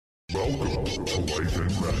Welcome to Life in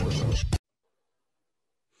Red.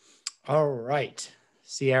 All right,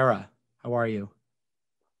 Cierra, how are you?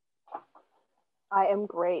 I am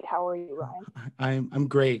great. How are you, Ryan? I'm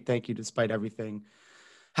great, thank you. Despite everything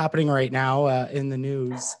happening right now in the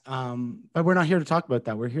news, but we're not here to talk about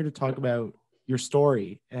that. We're here to talk about your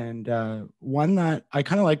story, and one that I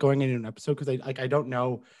kind of like going into an episode because I don't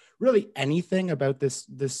know really anything about this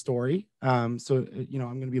story. So I'm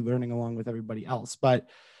going to be learning along with everybody else. But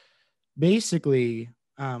basically,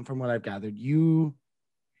 from what I've gathered, you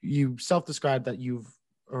self-described that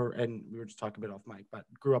and we were just talking a bit off mic, but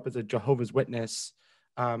grew up as a Jehovah's Witness,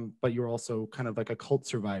 but you're also kind of like a cult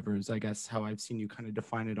survivor, is I guess how I've seen you kind of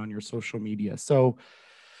define it on your social media. So,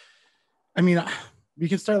 I mean, we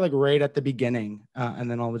can start like right at the beginning,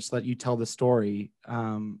 and then I'll just let you tell the story.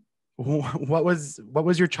 What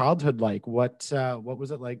was your childhood like? What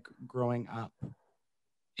was it like growing up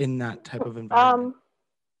in that type of environment?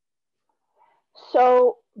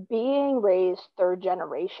 So being raised third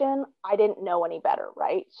generation, I didn't know any better,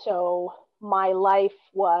 right? So my life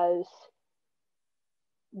was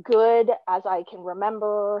good as I can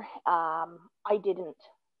remember. I didn't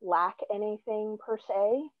lack anything per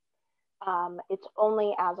se. It's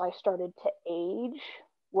only as I started to age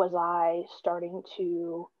was I starting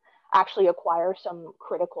to actually acquire some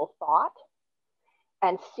critical thought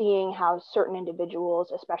and seeing how certain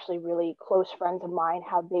individuals, especially really close friends of mine,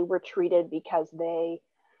 how they were treated because they,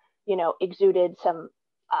 exuded some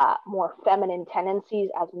more feminine tendencies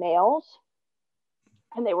as males,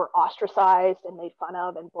 and they were ostracized and made fun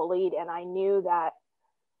of and bullied. And I knew that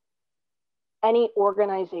any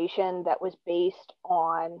organization that was based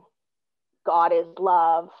on God is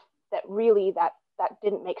love, that really that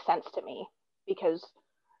didn't make sense to me, because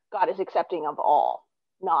God is accepting of all,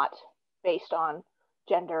 not based on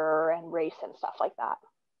gender and race and stuff like that.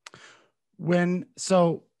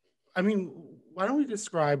 Why don't we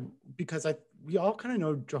describe, because we all kind of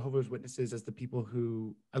know Jehovah's Witnesses as the people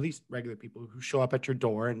who, at least regular people, who show up at your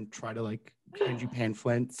door and try to like hand you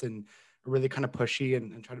pamphlets and are really kind of pushy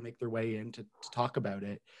and try to make their way in to talk about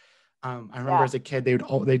it. I remember as a kid,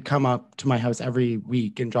 they'd come up to my house every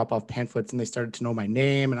week and drop off pamphlets, and they started to know my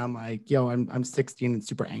name. And I'm like, yo, I'm 16 and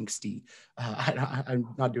super angsty.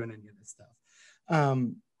 I'm not doing any of this stuff.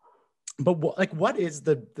 But what is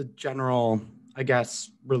the general, I guess,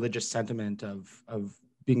 religious sentiment of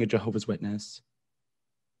being a Jehovah's Witness?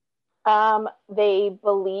 They don't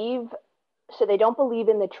believe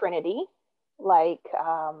in the Trinity, like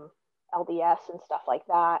LDS and stuff like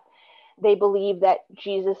that. They believe that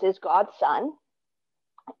Jesus is God's son,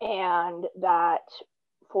 and that,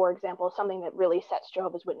 for example, something that really sets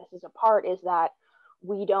Jehovah's Witnesses apart is that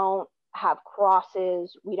we don't have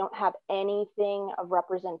crosses, we don't have anything of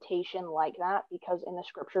representation like that, because in the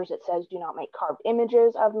scriptures it says, do not make carved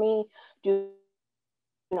images of me, do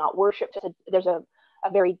not worship. There's a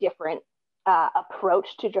very different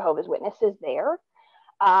approach to Jehovah's Witnesses there,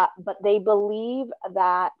 but they believe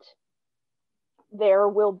that there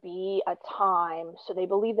will be a time, so they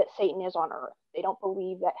believe that Satan is on earth. They don't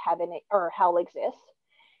believe that heaven or hell exists,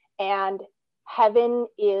 and heaven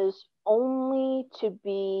is only to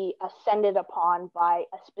be ascended upon by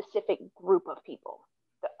a specific group of people,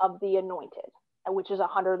 of the anointed, which is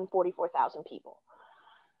 144,000 people.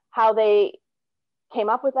 How they came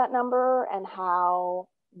up with that number and how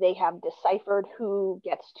they have deciphered who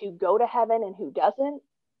gets to go to heaven and who doesn't,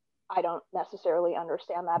 I don't necessarily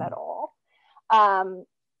understand that at all.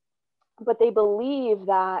 But they believe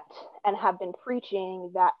that, and have been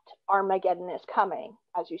preaching that Armageddon is coming.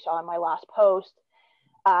 As you saw in my last post,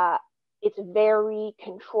 it's very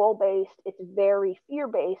control-based, it's very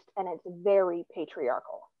fear-based, and it's very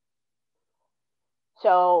patriarchal.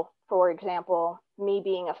 So, for example, me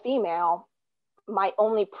being a female, my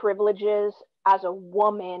only privileges as a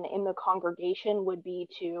woman in the congregation would be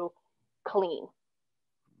to clean.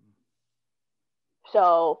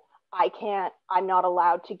 So I'm not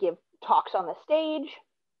allowed to give talks on the stage.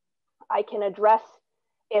 I can address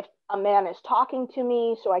if a man is talking to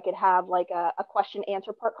me, so I could have like a question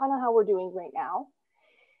answer part, kind of how we're doing right now.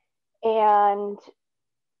 And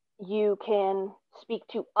you can speak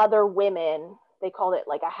to other women. They called it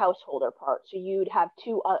like a householder part. So you'd have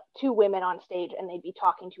two women on stage, and they'd be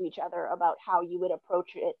talking to each other about how you would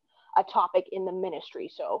approach it, a topic in the ministry.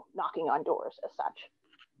 So knocking on doors as such.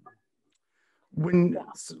 When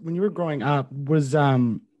you were growing up, were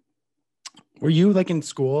you like in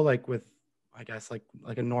school, like with, I guess, like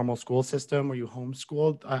a normal school system? Were you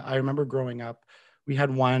homeschooled? I remember growing up, we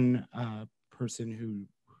had one person who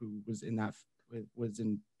was in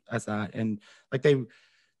as that, and like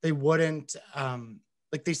they wouldn't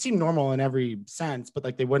like they seem normal in every sense, but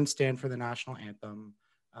like they wouldn't stand for the national anthem.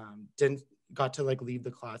 Didn't got to like leave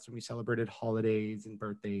the class when we celebrated holidays and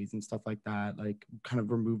birthdays and stuff like that, like kind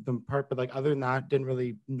of removed them apart. But like other than that, didn't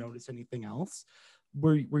really notice anything else.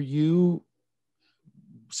 Were you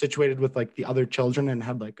situated with like the other children and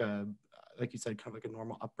had like a, like you said, kind of like a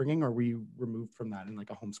normal upbringing, or were you removed from that in like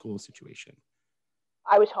a homeschool situation?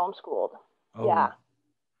 I was homeschooled. Oh. Yeah.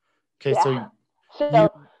 Okay, Yeah.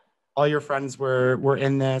 so all your friends were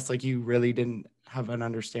in this, like you really didn't have an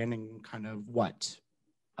understanding kind of what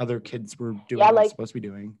other kids were doing, like, supposed to be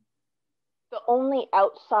doing. The only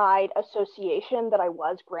outside association that I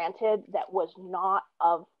was granted that was not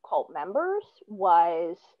of cult members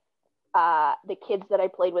was the kids that I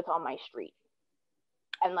played with on my street.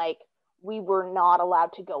 And like, we were not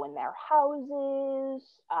allowed to go in their houses,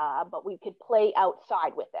 but we could play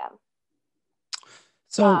outside with them.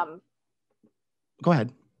 So go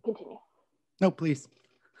ahead. Continue. No, please.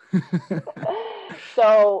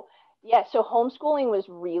 So homeschooling was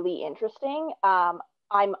really interesting.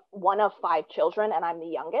 I'm one of 5 children and I'm the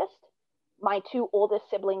youngest. My 2 oldest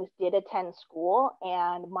siblings did attend school,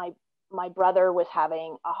 and my brother was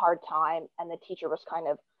having a hard time and the teacher was kind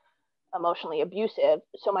of emotionally abusive.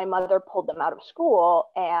 So my mother pulled them out of school,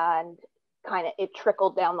 and kind of it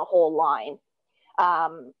trickled down the whole line.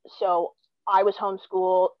 So I was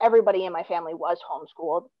homeschooled. Everybody in my family was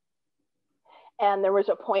homeschooled. And there was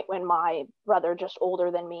a point when my brother, just older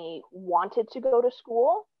than me, wanted to go to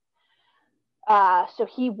school. So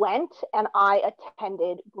he went, and I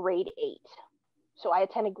attended grade 8. So I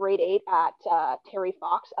attended grade 8 at Terry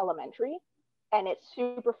Fox Elementary. And it's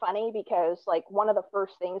super funny because like one of the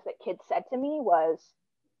first things that kids said to me was,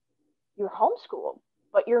 "You're homeschooled,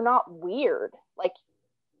 but you're not weird. Like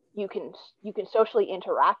you can socially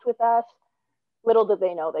interact with us." Little did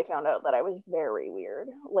they know, they found out that I was very weird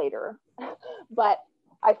later. But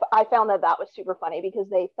I found that was super funny because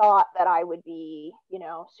they thought that I would be,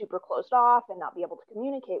 super closed off and not be able to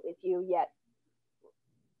communicate with you. Yet,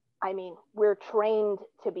 I mean, we're trained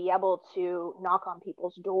to be able to knock on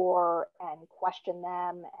people's door and question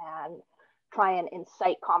them and try and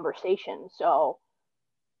incite conversation. So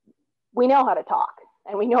we know how to talk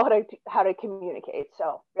and we know how to communicate.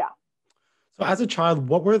 So, yeah. So as a child,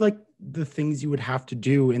 what were like the things you would have to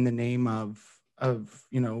do in the name of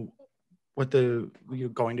what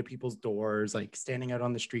going to people's doors, like standing out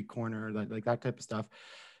on the street corner, like that type of stuff?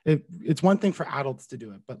 It's one thing for adults to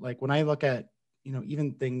do it, but like when I look at,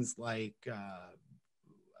 even things like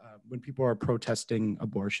when people are protesting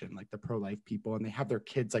abortion, like the pro-life people, and they have their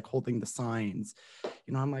kids like holding the signs,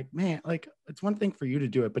 I'm like, man, like it's one thing for you to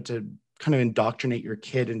do it, but to kind of indoctrinate your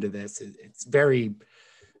kid into this, it's very,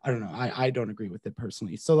 I don't know. I don't agree with it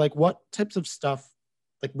personally. So like what types of stuff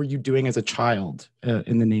like were you doing as a child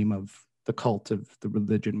in the name of the cult, of the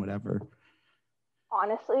religion, whatever?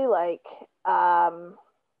 Honestly, like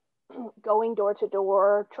going door to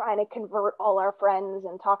door, trying to convert all our friends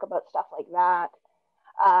and talk about stuff like that.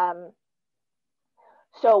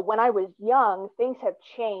 So when I was young, things have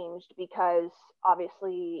changed because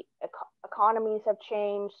obviously economies have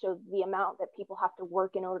changed. So the amount that people have to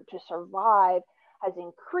work in order to survive has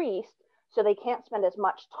increased. So they can't spend as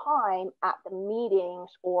much time at the meetings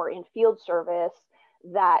or in field service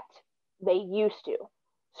that they used to.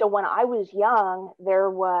 So when I was young,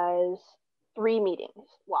 there was 3 meetings.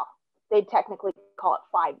 Well, they'd technically call it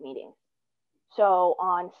 5 meetings. So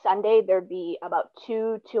on Sunday, there'd be about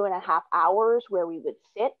 2.5 hours where we would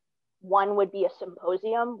sit. One would be a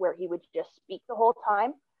symposium where he would just speak the whole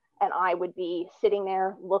time. And I would be sitting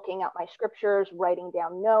there looking at my scriptures, writing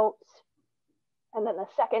down notes. And then the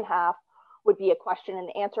second half would be a question and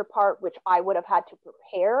answer part, which I would have had to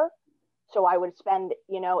prepare. So I would spend,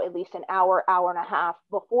 at least an hour, hour and a half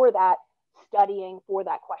before that studying for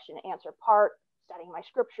that question and answer part, studying my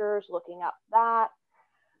scriptures, looking up that.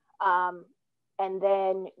 And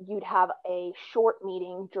then you'd have a short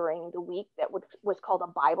meeting during the week that was called a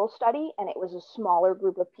Bible study. And it was a smaller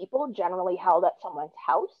group of people, generally held at someone's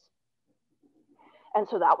house. And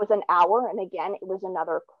so that was an hour. And again, it was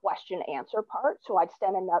another question answer part. So I'd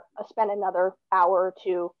spend another hour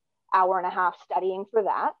to hour and a half studying for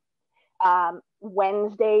that.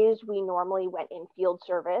 Wednesdays, we normally went in field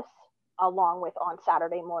service along with on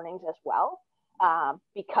Saturday mornings as well.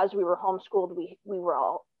 Because we were homeschooled,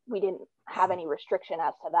 we didn't have any restriction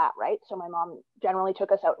as to that, right? So my mom generally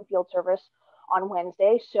took us out in field service on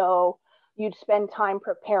Wednesday. So you'd spend time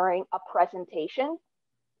preparing a presentation.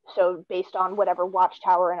 So based on whatever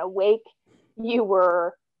Watchtower and Awake you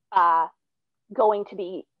were going to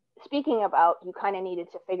be speaking about, you kind of needed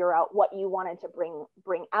to figure out what you wanted to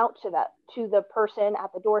bring out to the person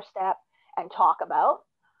at the doorstep and talk about.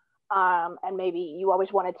 And maybe you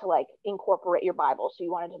always wanted to like incorporate your Bible. So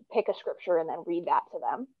you wanted to pick a scripture and then read that to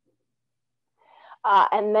them.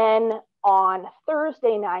 And then on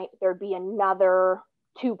Thursday night, there'd be another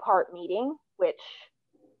 2-part meeting, which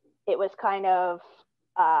it was kind of,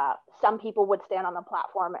 some people would stand on the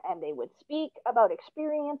platform and they would speak about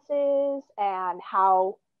experiences and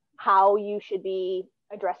how you should be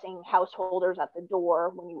addressing householders at the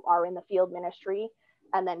door when you are in the field ministry.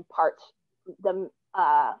 And then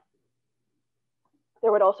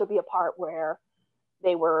there would also be a part where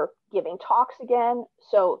they were giving talks again.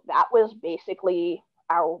 So that was basically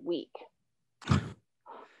our week.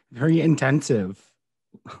 Very intensive.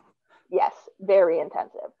 Yes, very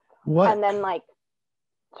intensive. What? And then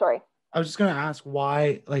sorry. I was just going to ask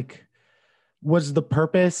why, like, was the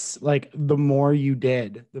purpose, like, the more you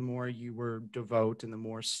did, the more you were devout and the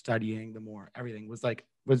more studying, the more everything was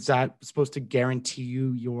that supposed to guarantee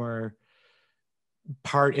you your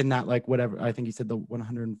part in that, like, whatever, I think you said the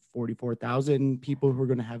 144,000 people who are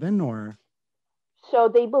going to heaven, or? So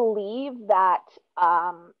they believe that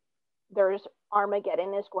there's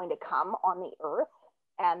Armageddon is going to come on the earth,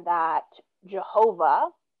 and that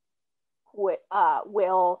Jehovah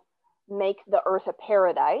will make the earth a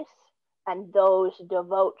paradise, and those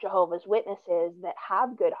devout Jehovah's Witnesses that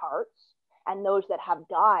have good hearts and those that have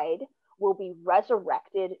died will be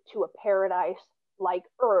resurrected to a paradise like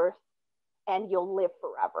earth, and you'll live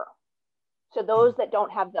forever. So those that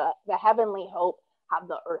don't have the heavenly hope have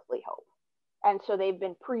the earthly hope. And so they've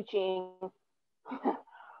been preaching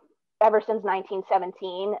ever since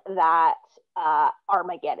 1917 that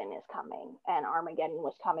Armageddon is coming. And Armageddon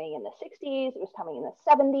was coming in the 60s, it was coming in the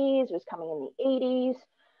 70s, it was coming in the 80s.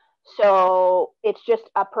 So it's just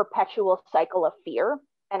a perpetual cycle of fear.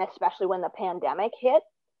 And especially when the pandemic hit,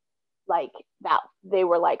 like that, they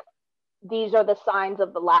were like, these are the signs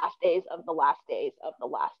of the last days of the last days of the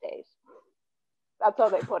last days. That's how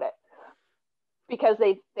they put it. Because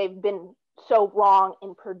they've been so wrong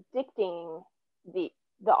in predicting the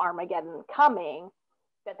Armageddon coming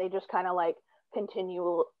that they just kind of like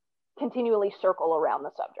continually circle around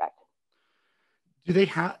the subject. Do they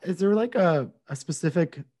have, is there like a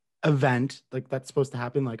specific event like that's supposed to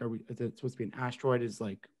happen? Like, is it supposed to be an asteroid? Is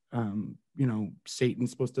like,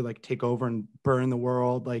 Satan's supposed to like take over and burn the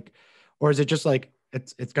world? Like, or is it just like,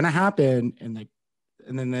 it's going to happen and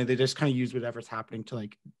then they just kind of use whatever's happening to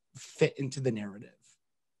like fit into the narrative?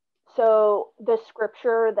 So the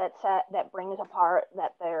scripture that brings apart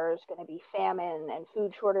that there's going to be famine and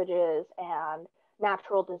food shortages and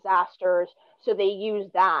natural disasters. So they use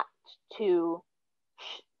that to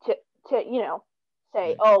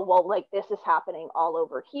say, oh, well, like this is happening all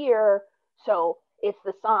over here. So it's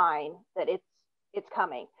the sign that it's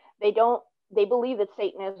coming. They believe that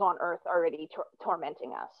Satan is on earth already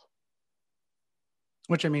tormenting us.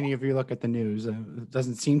 Which, I mean, if you look at the news, it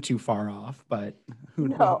doesn't seem too far off, but who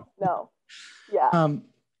knows? No. Yeah.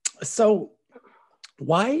 So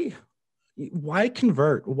why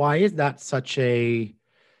convert? Why is that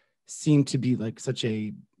seem to be like such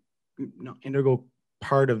a integral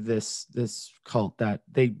part of this cult, that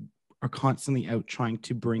they are constantly out trying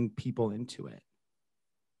to bring people into it?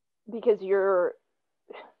 Because to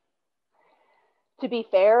be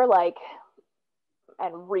fair, like,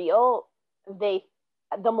 and real,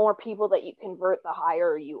 the more people that you convert, the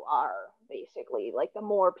higher you are, basically. Like, the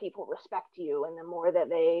more people respect you and the more that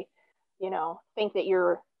they, think that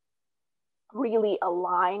you're really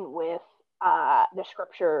aligned with the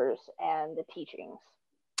scriptures and the teachings.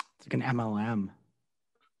 It's like an MLM.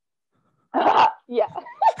 Yeah.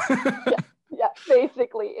 yeah,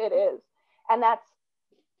 basically it is. And that's,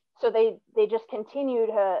 so they just continue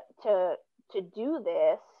to do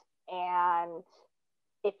this. And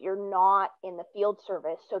if you're not in the field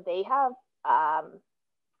service, so they have,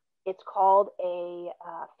 it's called a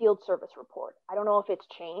field service report. I don't know if it's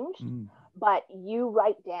changed, but you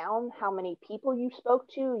write down how many people you spoke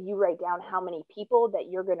to. You write down how many people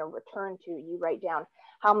that you're going to return to. You write down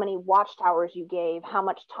how many watchtowers you gave, how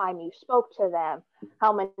much time you spoke to them,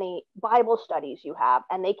 how many Bible studies you have,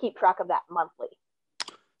 and they keep track of that monthly.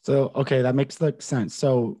 So, okay, that makes like sense.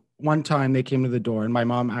 So one time they came to the door and my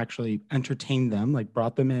mom actually entertained them, like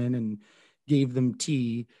brought them in and gave them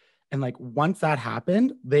tea. And like, once that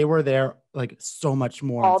happened, they were there like so much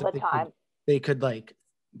more. All the time.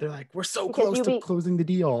 They're like, we're so close to closing the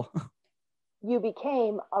deal. You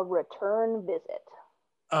became a return visit.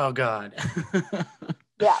 Oh God.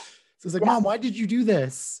 Yeah. So it's like, Mom, why did you do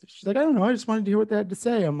this? She's like, I don't know. I just wanted to hear what they had to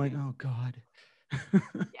say. I'm like, oh God.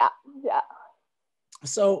 Yeah.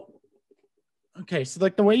 So, okay. So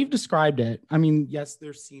like the way you've described it, I mean, yes,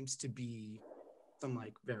 there seems to be some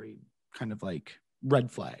like very kind of like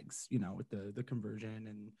red flags, you know, with the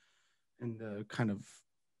conversion and the kind of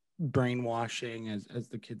brainwashing as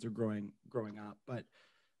the kids are growing up. But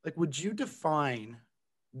like, would you define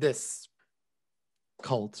this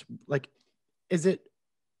cult? Like, is it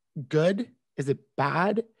good? Is it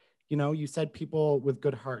bad? You know, you said people with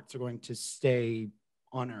good hearts are going to stay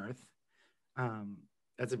on earth,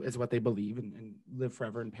 as what they believe, and live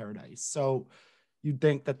forever in paradise. So you'd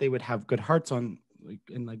think that they would have good hearts and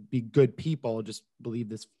be good people, just believe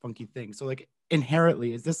this funky thing. So like,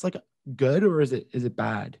 inherently, is this like good or is it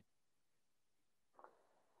bad?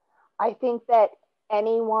 I think that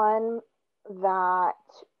anyone that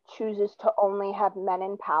chooses to only have men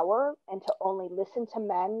in power and to only listen to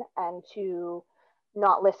men and to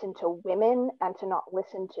not listen to women and to not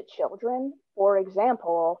listen to children, for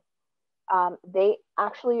example, they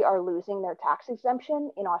actually are losing their tax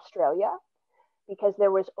exemption in Australia because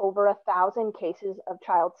there was over 1,000 cases of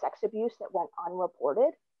child sex abuse that went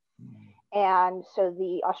unreported. And so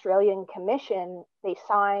the Australian Commission, they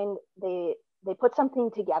put something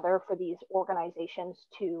together for these organizations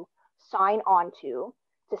to sign on to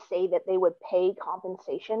say that they would pay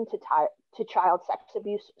compensation to child sex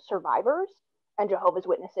abuse survivors, and Jehovah's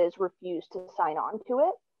Witnesses refused to sign on to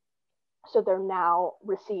it. So they're now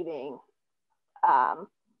receiving,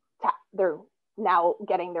 they're now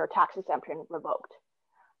getting their tax exemption revoked.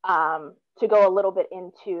 To go a little bit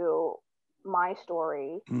into my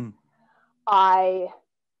story, I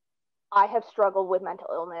have struggled with mental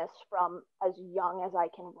illness from as young as I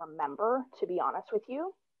can remember, to be honest with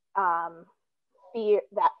you.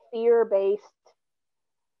 Fear-based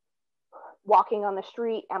walking on the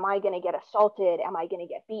street, am I going to get assaulted? Am I going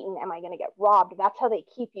to get beaten? Am I going to get robbed? That's how they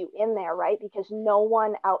keep you in there, right? Because no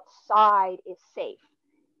one outside is safe.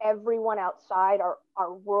 Everyone outside are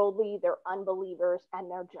worldly, they're unbelievers,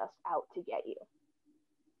 and they're just out to get you.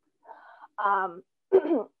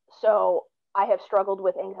 So I have struggled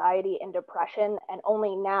with anxiety and depression, and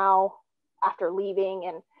only now, after leaving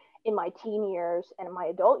and in my teen years and in my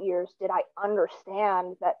adult years, did I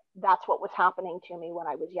understand that that's what was happening to me when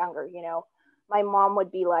I was younger. You know, my mom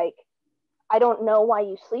would be like, I don't know why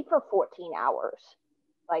you sleep for 14 hours.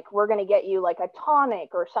 Like, we're going to get you like a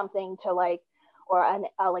tonic or something to like, or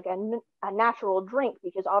a natural drink,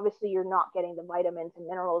 because obviously you're not getting the vitamins and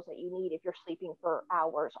minerals that you need if you're sleeping for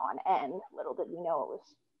hours on end. Little did we know it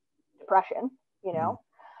was depression, you know.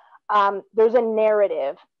 There's a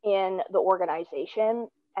narrative in the organization,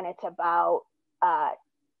 and it's about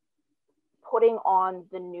putting on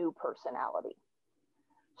the new personality.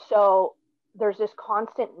 So there's this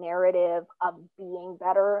constant narrative of being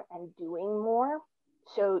better and doing more.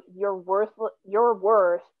 So your worth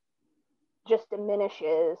just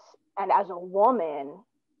diminishes. And as a woman,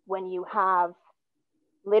 when you have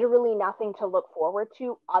literally nothing to look forward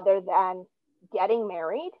to other than getting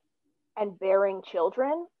married and bearing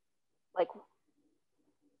children, like,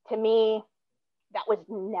 to me, that was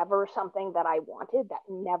never something that I wanted. That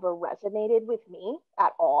never resonated with me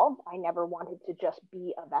at all. I never wanted to just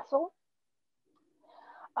be a vessel.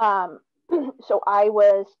 So I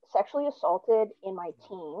was sexually assaulted in my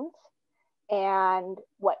teens. And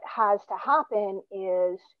what has to happen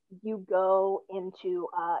is you go into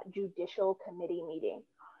a judicial committee meeting.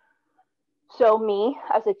 So me,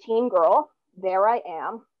 as a teen girl, there I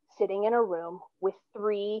am, sitting in a room with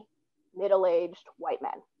 3 middle-aged white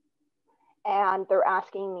men. And they're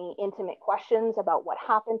asking me intimate questions about what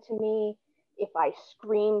happened to me, if I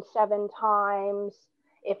screamed 7 times,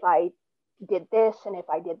 if I did this and if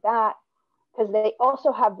I did that. Because they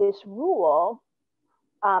also have this rule,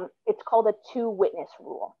 it's called a 2-witness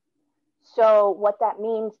rule. So what that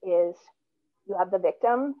means is you have the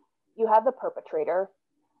victim, you have the perpetrator,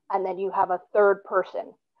 and then you have a third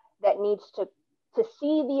person that needs to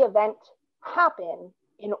see the event happen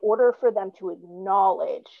in order for them to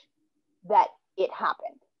acknowledge that it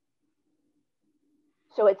happened.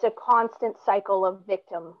 So it's a constant cycle of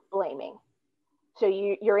victim blaming. So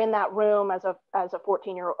you're in that room as a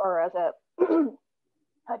 14-year-old or as a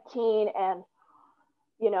teen, and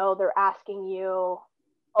you know, they're asking you,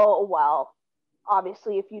 oh, well,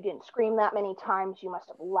 obviously if you didn't scream that many times, you must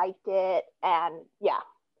have liked it. And yeah,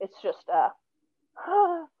 it's just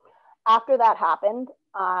after that happened,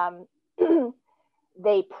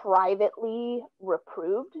 they privately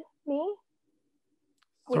reproved me,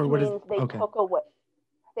 which means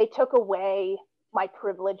they took away my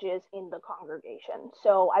privileges in the congregation.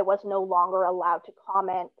 So I was no longer allowed to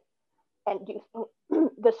comment and do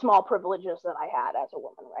the small privileges that I had as a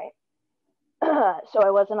woman, right? So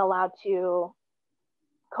I wasn't allowed to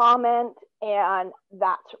comment, and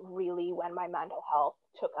that's really when my mental health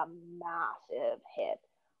took a massive hit.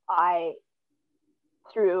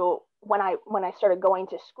 when I started going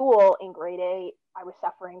to school in grade 8, I was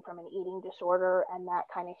suffering from an eating disorder, and that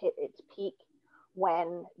kind of hit its peak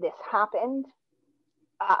when this happened.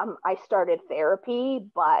 I started therapy,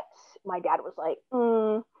 but my dad was like,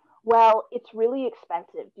 well, it's really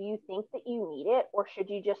expensive. Do you think that you need it, or should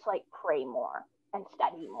you just like pray more and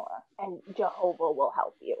study more, and Jehovah will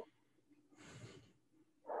help you?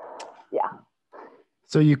 Yeah.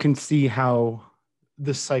 So you can see how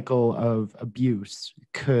the cycle of abuse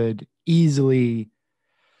could easily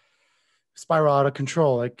spiral out of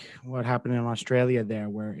control, like what happened in Australia there,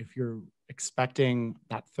 where if you're expecting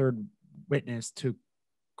that third witness to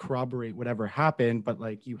corroborate whatever happened, but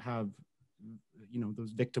like you have,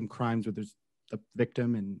 those victim crimes where there's the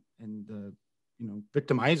victim and the,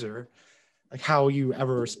 victimizer, like how you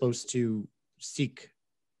ever are supposed to seek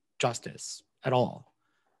justice at all.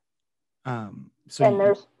 So and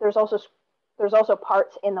there's also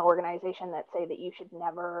parts in the organization that say that you should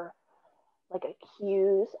never like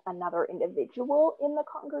accuse another individual in the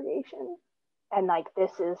congregation. And like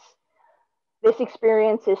this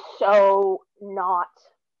experience is so not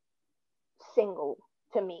single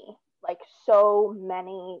to me. Like so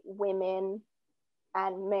many women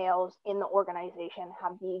and males in the organization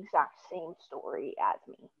have the exact same story as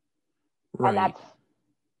me. Right. And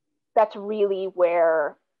that's really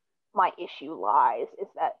where my issue lies, is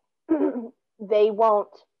that they won't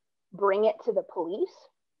bring it to the police.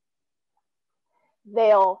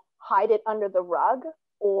 They'll hide it under the rug,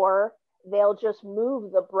 or they'll just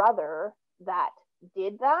move the brother that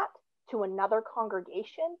did that to another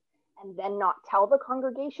congregation and then not tell the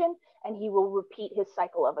congregation, and he will repeat his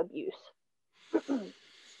cycle of abuse.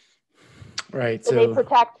 Right. So they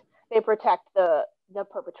protect the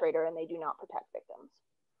perpetrator, and they do not protect victims.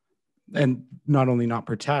 And not only not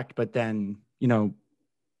protect, but then,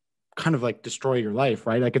 kind of like destroy your life,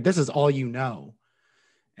 right? Like if this is all you know,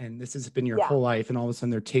 and this has been your whole life, and all of a sudden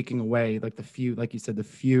they're taking away like the few, like you said, the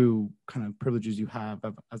few kind of privileges you have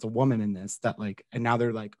as a woman in this, that like, and now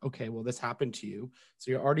they're like, okay, well, this happened to you.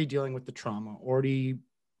 So you're already dealing with the trauma, already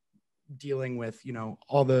dealing with,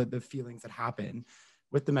 all the feelings that happen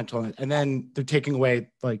with the mental, and then they're taking away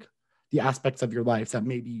like the aspects of your life that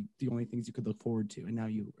may be the only things you could look forward to. And now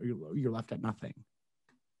you're left at nothing.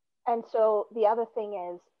 And so the other thing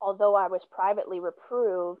is, although I was privately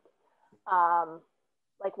reproved,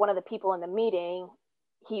 like one of the people in the meeting,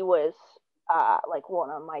 he was like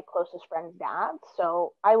one of my closest friends' dads.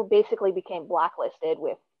 So I basically became blacklisted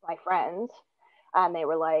with my friends, and they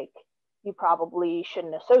were like, you probably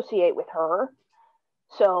shouldn't associate with her.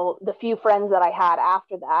 So the few friends that I had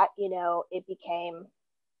after that, it became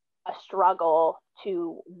a struggle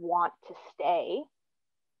to want to stay.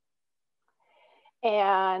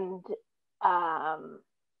 And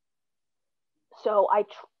so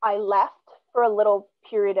I left for a little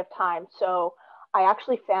period of time. So I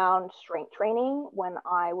actually found strength training when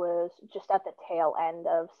I was just at the tail end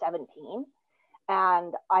of 17.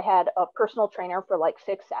 And I had a personal trainer for like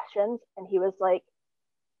 6 sessions. And he was like,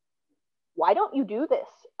 why don't you do this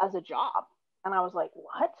as a job? And I was like,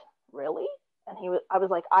 what? Really? And I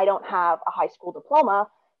was like, I don't have a high school diploma,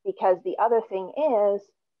 because the other thing is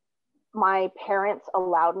my parents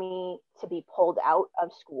allowed me to be pulled out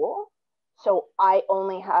of school. So I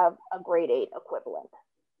only have a grade 8 equivalent.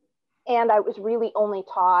 And I was really only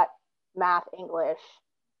taught math, English,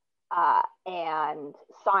 and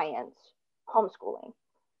science homeschooling.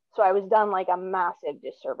 So I was done like a massive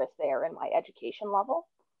disservice there in my education level.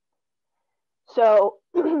 So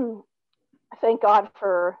thank God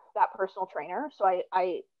for that personal trainer. So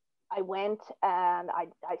I went and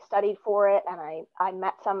I studied for it, and I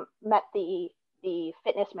met the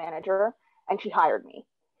fitness manager, and she hired me.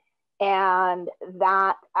 And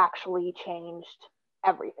that actually changed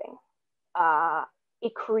everything.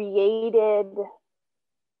 It created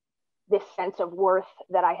this sense of worth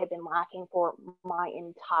that I had been lacking for my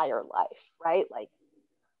entire life, right? Like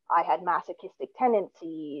I had masochistic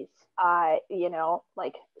tendencies. I,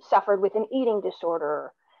 like suffered with an eating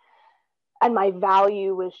disorder. And my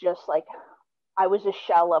value was just like, I was a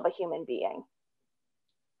shell of a human being.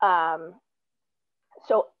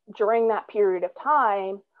 So during that period of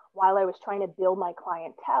time, while I was trying to build my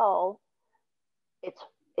clientele,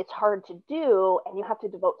 it's hard to do, and you have to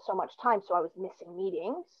devote so much time. So I was missing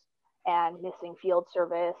meetings and missing field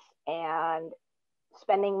service and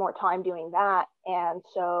spending more time doing that. And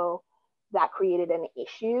so that created an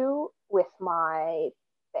issue with my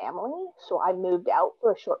family. So I moved out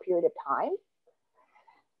for a short period of time.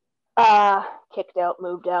 Kicked out,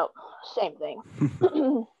 moved out, same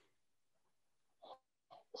thing.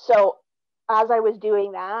 So as I was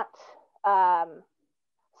doing that,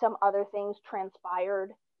 some other things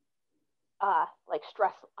transpired, like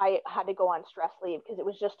stress. I had to go on stress leave because it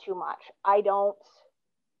was just too much.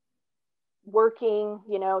 Working,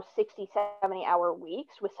 60, 70-hour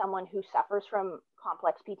weeks with someone who suffers from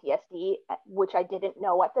complex PTSD, which I didn't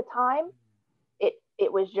know at the time,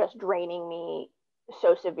 it was just draining me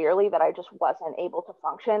so severely that I just wasn't able to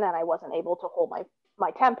function, and I wasn't able to hold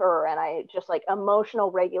my temper, and I just, like, emotional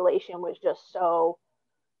regulation was just so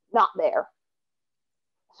not there.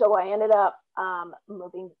 So I ended up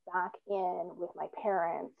moving back in with my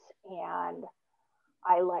parents, and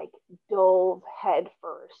I, like, dove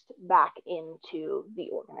headfirst back into the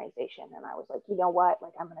organization. And I was like, you know what?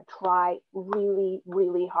 Like, I'm going to try really,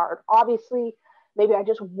 really hard. Obviously, maybe I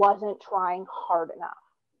just wasn't trying hard enough.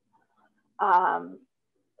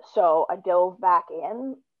 So I dove back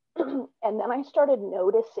in, and then I started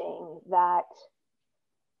noticing that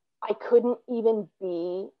I couldn't even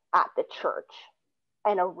be at the church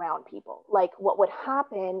and around people. Like, what would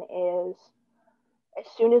happen is,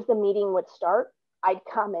 as soon as the meeting would start, I'd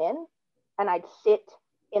come in and I'd sit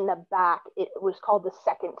in the back. It was called the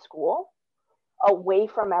second school, away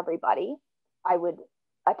from everybody. I would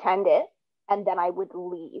attend it, and then I would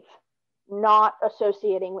leave, not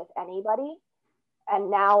associating with anybody.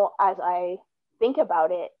 And now, as I think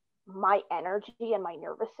about it, my energy and my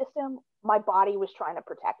nervous system, my body was trying to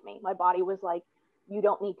protect me. My body was like, you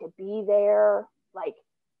don't need to be there. Like,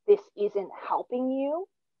 this isn't helping you.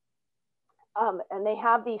 And they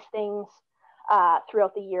have these things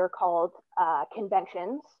throughout the year called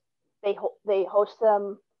conventions. They host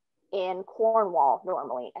them in Cornwall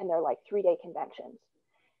normally, and they're like 3-day conventions.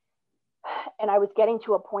 And I was getting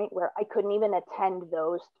to a point where I couldn't even attend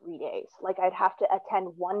those 3 days. Like, I'd have to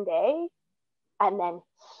attend one day and then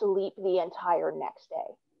sleep the entire next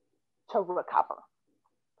day to recover.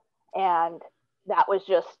 And that was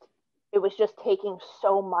just, it was just taking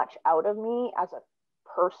so much out of me as a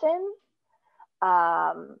person.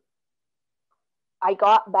 I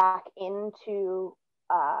got back into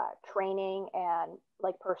training and,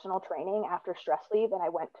 like, personal training after stress leave, and I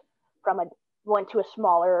went to a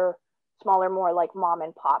smaller, more like mom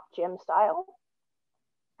and pop gym style,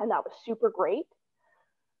 and that was super great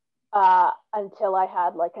until I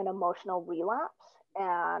had, like, an emotional relapse,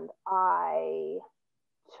 and I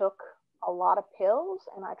took a lot of pills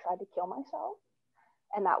and I tried to kill myself,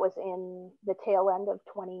 and that was in the tail end of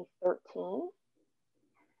 2013.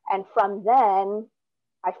 And from then,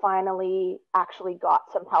 I finally actually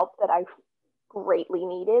got some help that I greatly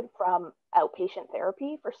needed from outpatient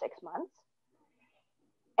therapy for 6 months.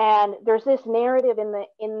 And there's this narrative in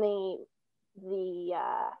the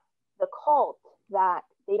cult that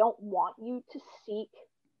they don't want you to seek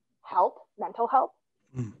help, mental help.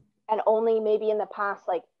 Mm. And only maybe in the past,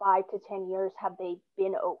 like, 5 to 10 years have they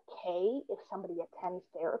been okay if somebody attends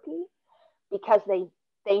therapy, because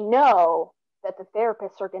they know that the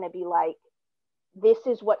therapists are going to be like, this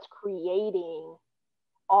is what's creating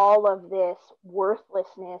all of this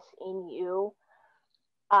worthlessness in you.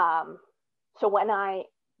 So when I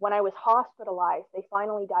was hospitalized, they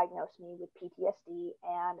finally diagnosed me with PTSD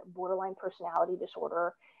and borderline personality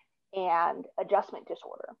disorder and adjustment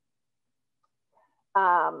disorder.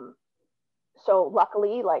 So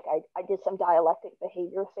luckily, like, I did some dialectic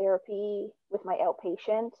behavior therapy with my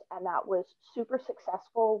outpatient, and that was super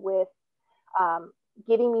successful with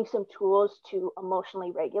giving me some tools to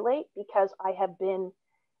emotionally regulate, because I have been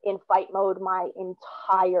in fight mode my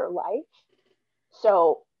entire life.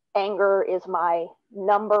 So anger is my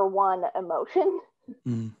number one emotion.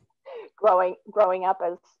 Mm. Growing up,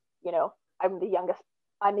 as you know, I'm the youngest,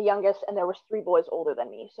 and there was 3 boys older than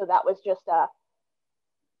me. So that was just a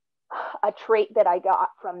trait that I got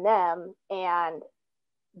from them. And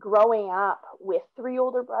growing up with 3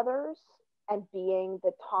 older brothers and being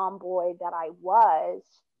the tomboy that I was,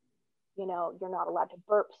 you're not allowed to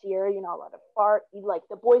burp, Sierra, you're not allowed to fart. Like,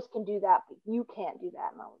 the boys can do that, but you can't do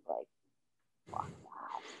that. And I was like, fuck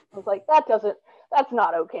that. I was like, that's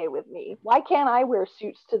not okay with me. Why can't I wear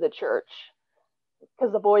suits to the church?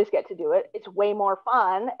 Because the boys get to do it. It's way more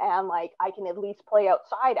fun, and, like, I can at least play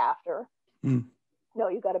outside after. Mm. No,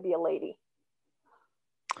 you got to be a lady.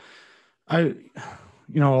 A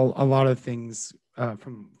lot of things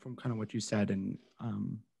from kind of what you said, and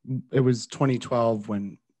it was 2012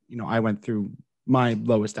 when, I went through my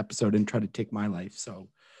lowest episode and tried to take my life. So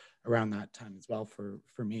around that time as well for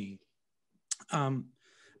me.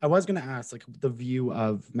 I was going to ask, like, the view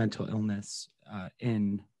of mental illness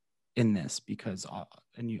in this, because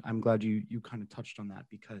I'm glad you kind of touched on that,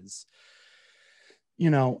 because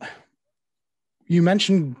you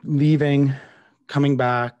mentioned leaving, coming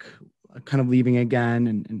back, kind of leaving again,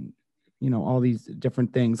 and all these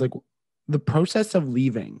different things, like the process of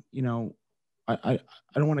leaving, I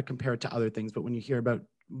don't want to compare it to other things, but when you hear about,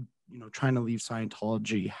 trying to leave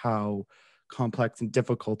Scientology, how complex and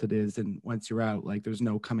difficult it is. And once you're out, like there's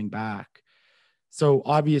no coming back. So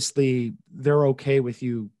obviously they're okay with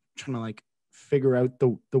you trying to like figure out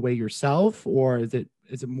the way yourself, or is it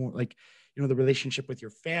more like, the relationship with your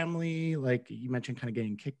family? Like you mentioned kind of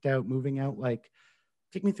getting kicked out, moving out, like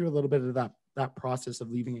take me through a little bit of that process of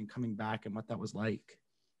leaving and coming back and what that was like.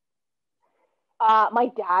 My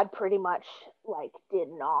dad pretty much like did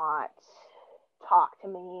not talk to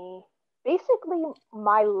me. Basically,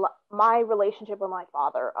 my relationship with my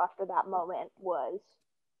father after that moment was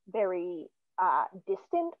very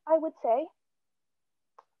distant, I would say.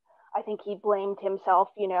 I think he blamed himself,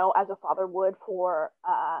 as a father would, for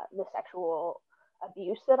the sexual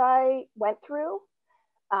abuse that I went through,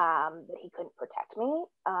 that he couldn't protect me.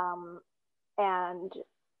 And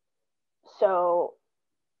so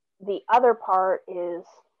the other part is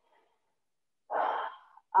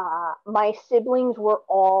my siblings were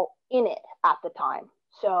all in it at the time.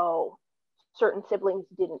 So certain siblings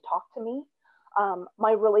didn't talk to me.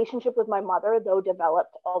 My relationship with my mother, though,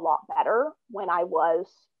 developed a lot better when I was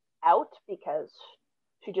out, because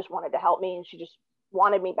she just wanted to help me and she just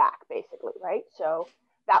wanted me back, basically, right? So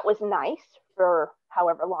that was nice for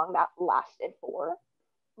however long that lasted for.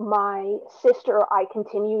 My sister, I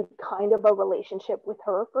continued kind of a relationship with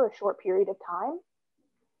her for a short period of time,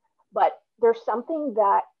 but there's something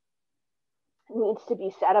that needs to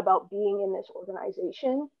be said about being in this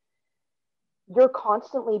organization. You're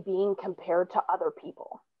constantly being compared to other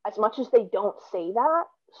people, as much as they don't say that.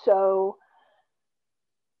 So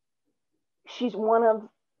she's one of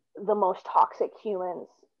the most toxic humans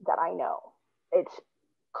that I know. It's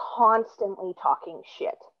constantly talking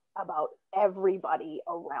shit about everybody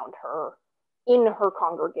around her in her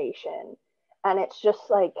congregation. And it's just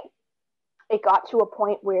like, it got to a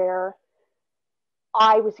point where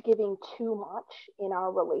I was giving too much in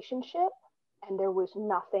our relationship, and there was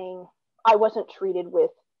nothing, I wasn't treated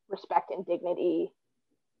with respect and dignity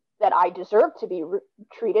that I deserved to be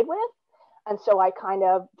treated with. And so I kind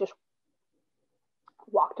of just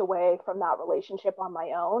walked away from that relationship on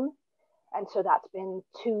my own. And so that's been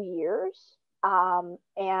 2 years.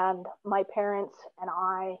 And my parents and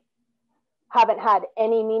I haven't had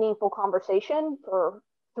any meaningful conversation for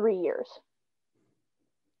 3 years.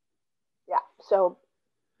 Yeah. So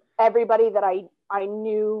everybody that I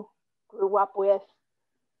knew, grew up with,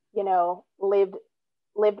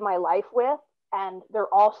 lived my life with, and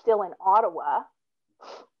they're all still in Ottawa,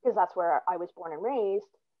 because that's where I was born and raised.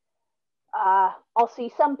 I'll see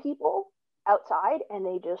some people outside and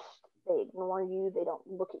they ignore you. They don't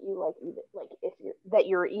look at you like if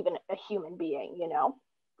you're even a human being,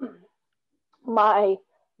 My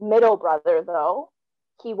middle brother, though,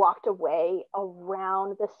 he walked away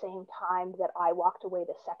around the same time that I walked away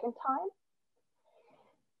the second time.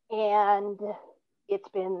 And it's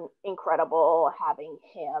been incredible having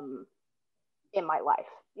him in my life.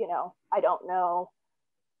 I don't know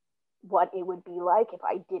what it would be like if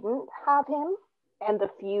I didn't have him, and the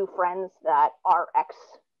few friends that are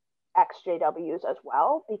ex-JWs as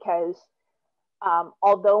well, because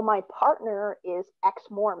although my partner is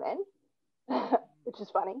ex-Mormon, which is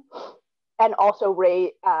funny, and also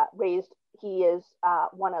raised, he is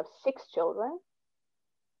one of 6 children,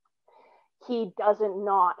 he doesn't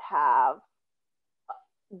not have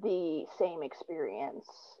the same experience,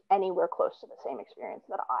 anywhere close to the same experience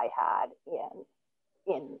that I had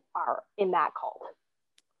in that cult.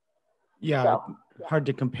 Yeah, So, yeah. Hard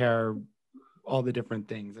to compare all the different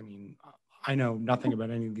things. I mean, I know nothing about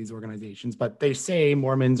any of these organizations, but they say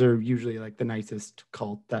Mormons are usually like the nicest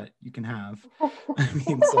cult that you can have.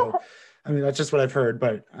 That's just what I've heard.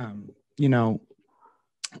 But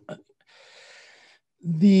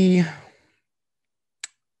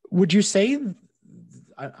would you say,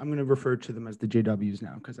 I'm going to refer to them as the JWs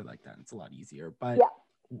now because I like that. It's a lot easier. But yeah.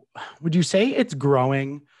 Would you say it's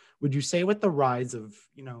growing? Would you say with the rise of,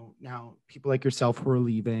 now people like yourself who are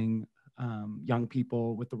leaving, young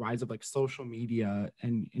people, with the rise of like social media,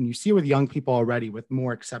 and you see with young people already with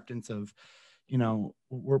more acceptance of,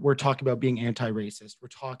 we're talking about being anti-racist. We're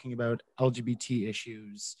talking about LGBT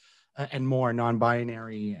issues and more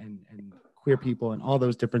non-binary and queer people and all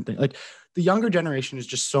those different things. Like the younger generation is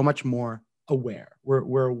just so much more aware.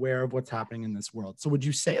 We're aware of what's happening in this world. So would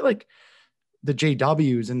you say like the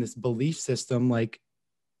JWs and this belief system, like,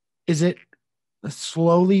 is it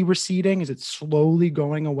slowly receding? Is it slowly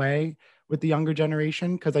going away with the younger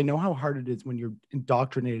generation? Because I know how hard it is when you're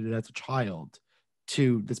indoctrinated as a child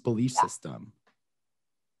to this belief system.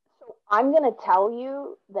 So I'm going to tell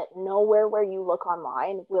you that nowhere where you look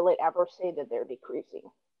online will it ever say that they're decreasing.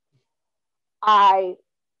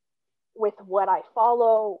 With what I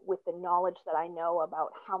follow, with the knowledge that I know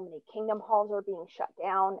about how many kingdom halls are being shut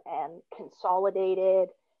down and consolidated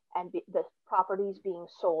and the properties being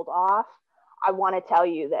sold off, I want to tell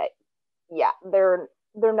you that, yeah, their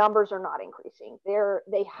numbers are not increasing.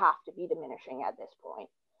 They have to be diminishing at this point.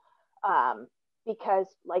 Because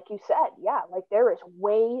like you said, yeah, like there is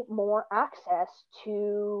way more access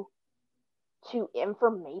to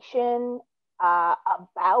information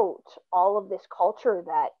about all of this culture,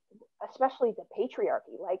 that especially the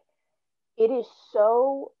patriarchy, like it is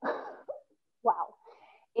so wow,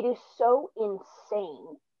 it is so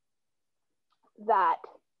insane that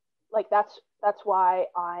like that's why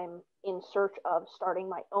I'm in search of starting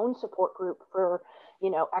my own support group for,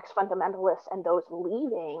 ex-fundamentalists and those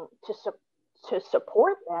leaving to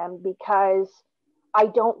support them, because I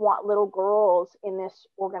don't want little girls in this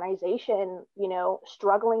organization,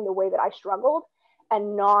 struggling the way that I struggled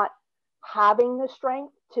and not having the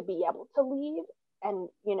strength to be able to leave and,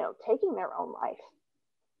 taking their own life.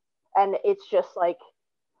 And it's just like,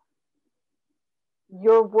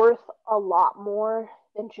 you're worth a lot more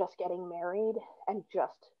than just getting married and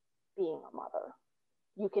just being a mother.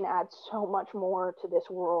 You can add so much more to this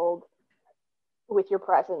world with your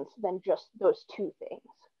presence than just those two things.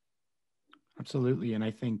 Absolutely. And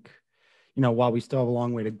I think, while we still have a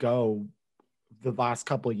long way to go, the last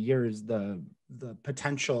couple of years, the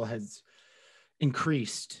potential has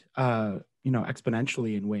increased,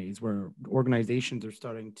 exponentially in ways where organizations are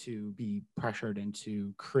starting to be pressured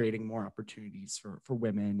into creating more opportunities for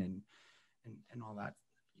women and all that.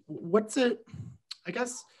 What's it, I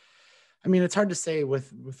guess, I mean, it's hard to say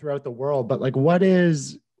with throughout the world, but like,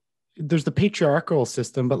 there's the patriarchal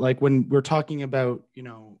system, but like when we're talking about,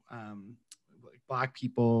 like Black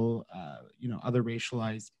people, other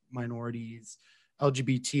racialized minorities,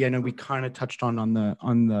 LGBT, I know we kind of touched on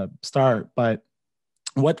the start, but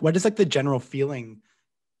what is like the general feeling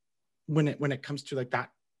when it comes to like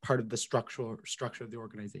that part of the structure of the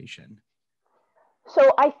organization?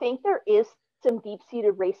 So I think there is some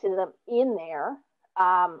deep-seated racism in there.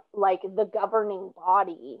 Like the governing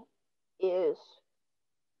body is,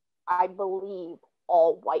 I believe,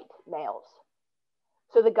 all white males.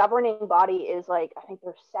 So the governing body is like, I think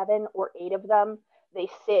there's 7 or 8 of them. They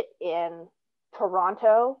sit in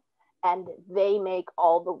Toronto and they make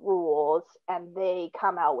all the rules, and they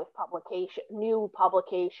come out with new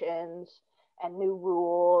publications and new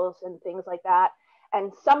rules and things like that.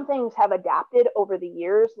 And some things have adapted over the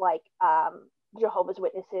years, like Jehovah's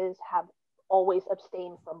Witnesses have always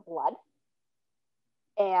abstained from blood.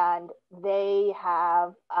 And they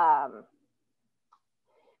have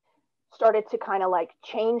started to kind of like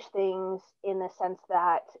change things in the sense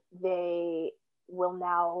that they will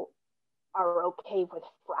now are okay with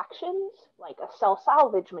fractions, like a cell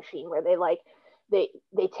salvage machine where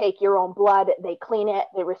they take your own blood, they clean it,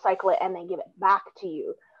 they recycle it, and they give it back to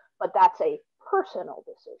you. But that's a personal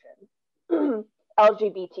decision.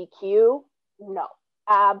 LGBTQ, no,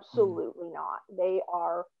 absolutely not. They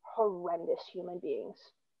are horrendous human beings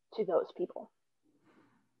to those people.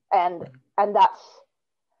 And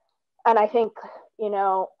I think,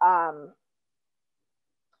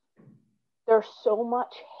 there's so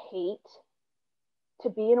much hate to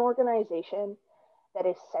be an organization that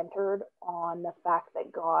is centered on the fact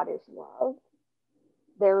that God is love.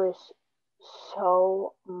 There is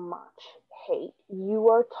so much hate. You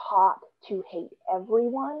are taught to hate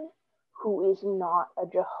everyone who is not a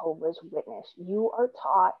Jehovah's Witness. You are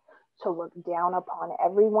taught to look down upon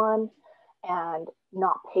everyone and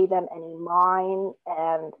not pay them any mind.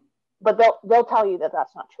 But they'll tell you that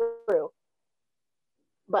that's not true.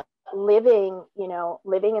 But living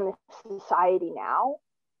in this society now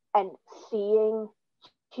and seeing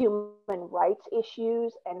human rights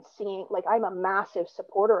issues and seeing, like, I'm a massive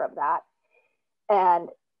supporter of that. And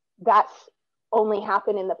that's only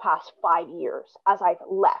happened in the past 5 years as I've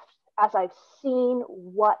left, as I've seen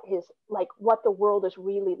what the world is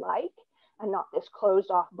really like and not this closed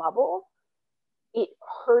off bubble. It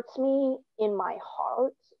hurts me in my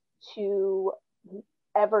heart to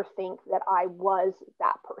ever think that I was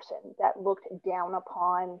that person that looked down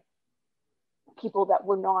upon people that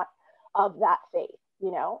were not of that faith,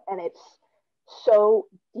 and it's so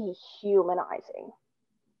dehumanizing.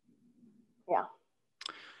 Yeah.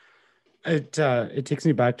 It takes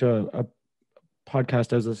me back to a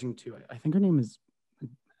podcast I was listening to. I think her name is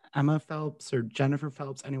Emma Phelps or Jennifer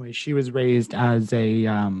Phelps. Anyway, she was raised as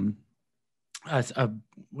the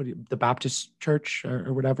Baptist church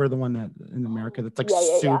or whatever, the one that in America that's like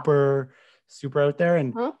super out there.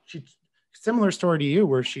 And similar story to you,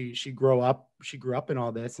 where she grew up in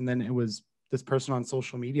all this, and then it was this person on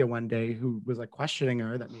social media one day who was like questioning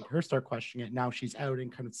her that made her start questioning it. Now she's out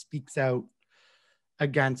and kind of speaks out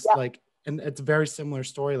against like, and it's a very similar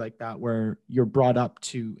story like that, where you're brought up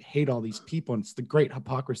to hate all these people. And it's the great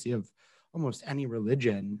hypocrisy of almost any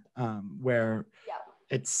religion, where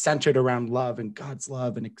it's centered around love and God's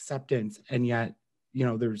love and acceptance. And yet, you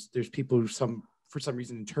know, there's people who for some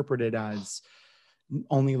reason interpret it as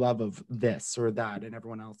only love of this or that, and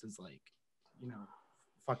everyone else is like, you know,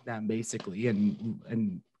 fuck them basically,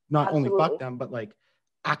 and not only fuck them, but like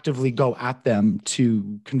actively go at them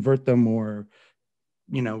to convert them or,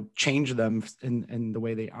 you know, change them in the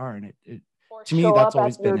way they are. And it to me, that's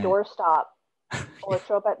always been your doorstep, or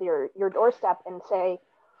show up at your doorstep and say,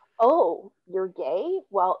 oh, you're gay?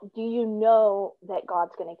 Well, do you know that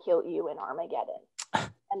God's going to kill you in Armageddon?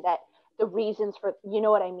 And that the reasons for, you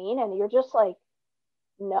know what I mean? And you're just like,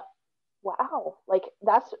 no, wow. Like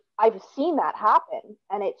I've seen that happen.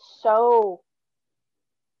 And it's so,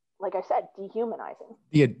 like I said, dehumanizing.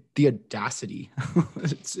 The audacity.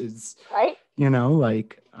 it's right. You know,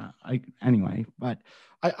 like anyway, but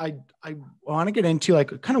I want to get into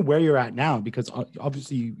like kind of where you're at now, because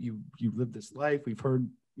obviously you live this life. We've heard,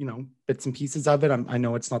 you know, bits and pieces of it. I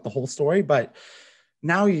know it's not the whole story, but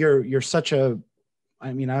now you're such a,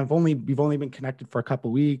 I mean, we've only been connected for a couple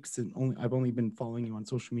of weeks, and I've only been following you on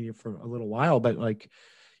social media for a little while, but like,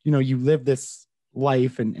 you know, you live this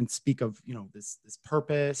life and speak of, you know, this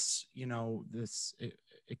purpose, you know, this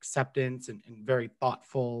acceptance, and very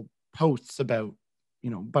thoughtful posts about, you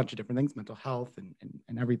know, a bunch of different things, mental health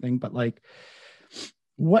and everything. But like,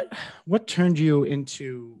 what turned you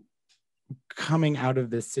into coming out of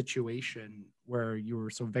this situation where you were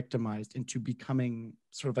so victimized into becoming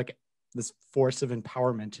sort of like this force of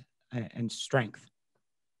empowerment and strength?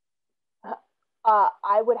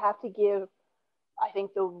 I would have to give, I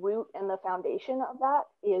think the root and the foundation of that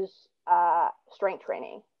is strength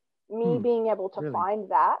training. Me being able to find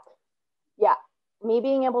that. Yeah. Me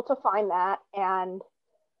being able to find that, and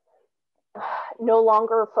no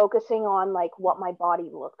longer focusing on like what my body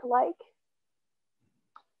looked like,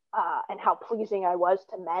 and how pleasing I was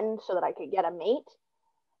to men so that I could get a mate.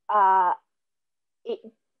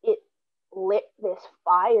 It lit this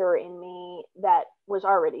fire in me that was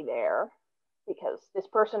already there, because this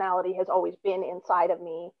personality has always been inside of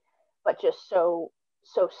me, but just so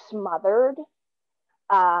smothered,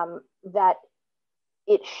 that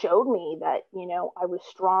it showed me that, you know, I was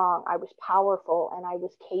strong, I was powerful, and I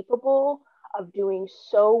was capable of doing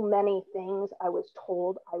so many things I was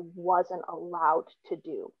told I wasn't allowed to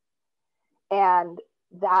do. And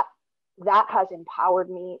that has empowered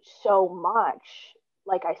me so much.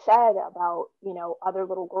 Like I said about, you know, other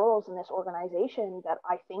little girls in this organization that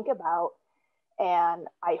I think about, and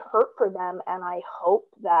I hurt for them, and I hope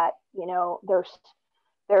that, you know,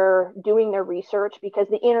 they're doing their research, because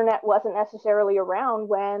the internet wasn't necessarily around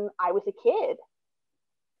when I was a kid,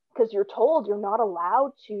 because you're told you're not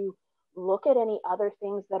allowed to look at any other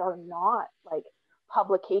things that are not like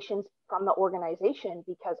publications from the organization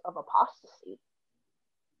because of apostasy.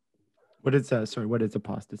 What is that? Sorry, what is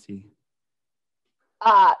apostasy?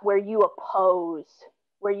 Where you oppose,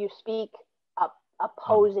 where you speak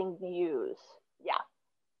opposing views. Yeah.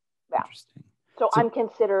 Interesting. So I'm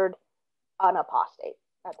considered an apostate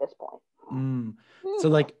at this point. So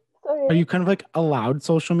like, are you kind of like allowed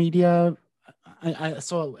social media?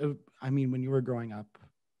 I mean, when you were growing up,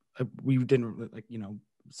 we didn't like, you know,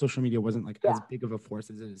 social media wasn't like as big of a force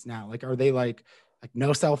as it is now. Like, are they like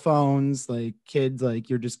no cell phones, like kids, like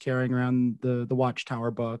you're just carrying around the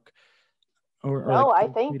Watchtower book, or no, like,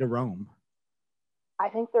 I think free to roam? I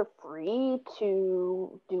think they're free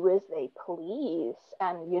to do as they please.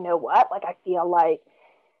 And you know what? Like, I feel like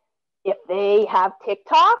if they have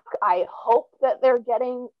TikTok, I hope that they're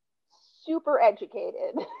getting super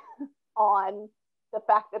educated on the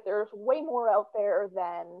fact that there's way more out there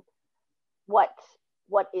than what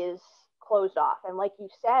is closed off. And like you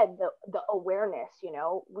said, the awareness, you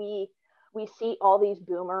know, we see all these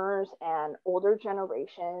boomers and older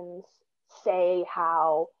generations say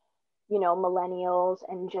how, you know, millennials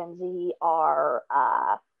and Gen Z are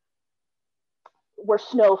we're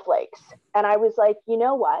snowflakes. And I was like, you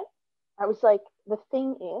know what? I was like, the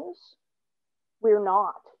thing is, we're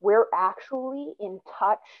not. We're actually in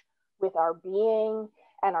touch with our being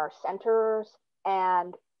and our centers,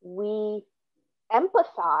 and we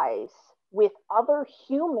empathize with other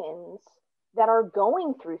humans that are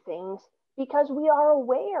going through things because we are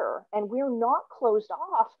aware and we're not closed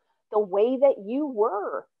off the way that you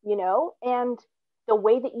were, you know, and the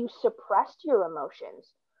way that you suppressed your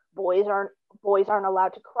emotions. boys aren't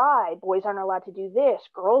allowed to cry, boys aren't allowed to do this,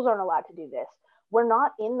 girls aren't allowed to do this. We're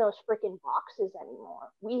not in those freaking boxes anymore.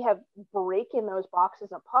 We have breaking those boxes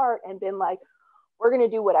apart and been like, we're going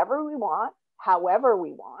to do whatever we want, however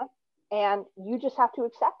we want, and you just have to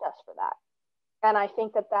accept us for that. And I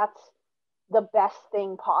think that that's the best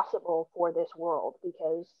thing possible for this world,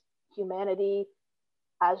 because humanity,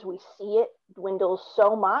 as we see it, dwindles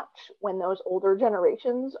so much when those older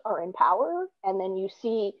generations are in power. And then you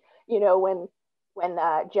see, when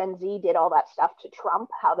Gen Z did all that stuff to Trump,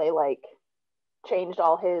 how they like changed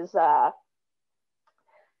all his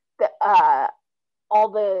all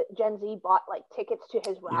the Gen Z bought like tickets to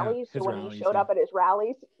his rallies. So when he showed up at his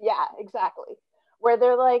rallies, yeah, exactly. Where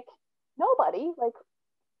they're like, nobody, like,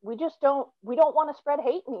 we don't want to spread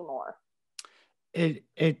hate anymore. It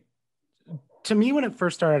to me, when it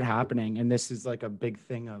first started happening, and this is like a big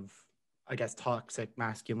thing of, I guess, toxic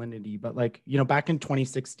masculinity, but like, back in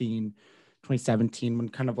 2016, 2017, when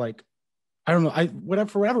kind of like, I don't know,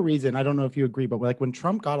 for whatever reason, I don't know if you agree, but like when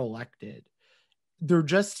Trump got elected, there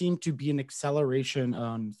just seemed to be an acceleration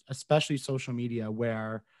on especially social media,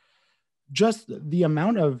 where just the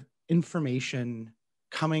amount of information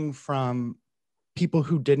coming from people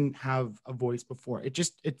who didn't have a voice before, it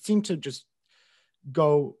seemed to just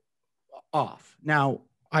go off. Now,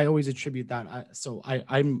 I always attribute that.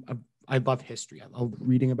 I love history. I love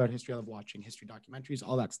reading about history. I love watching history documentaries,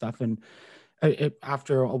 all that stuff. And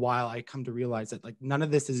after a while, I come to realize that like none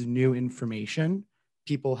of this is new information.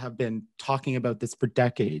 People have been talking about this for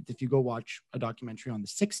decades. If you go watch a documentary on the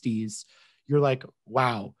 60s, you're like,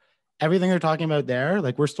 wow, everything they're talking about there,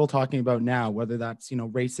 like we're still talking about now, whether that's,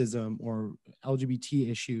 racism or LGBT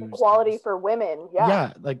issues. Equality for women. Yeah.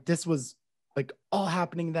 Yeah. Like this was like all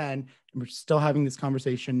happening then, and we're still having this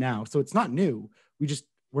conversation now. So it's not new. We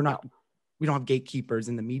don't have gatekeepers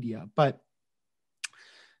in the media, but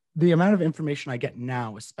the amount of information I get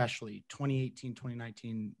now, especially 2018,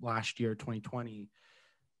 2019, last year, 2020,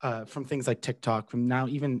 from things like TikTok, from now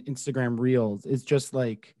even Instagram Reels, is just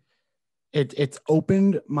like, it's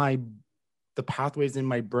opened the pathways in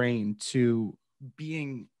my brain to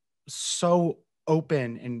being so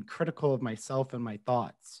open and critical of myself and my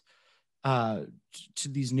thoughts, to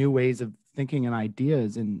these new ways of thinking and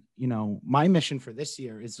ideas. And, my mission for this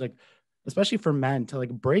year is like, especially for men, to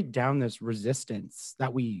like break down this resistance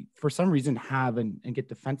that we, for some reason, have and get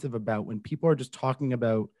defensive about when people are just talking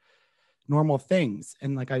about normal things.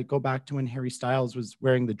 And like, I go back to when Harry Styles was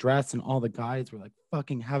wearing the dress and all the guys were like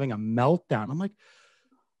fucking having a meltdown. I'm like,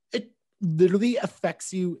 it literally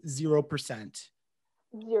affects you 0%.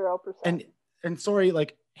 0%. And sorry,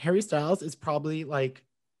 like Harry Styles is probably like,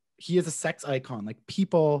 he is a sex icon. Like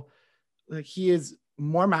people, like he is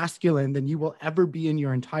more masculine than you will ever be in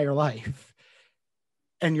your entire life.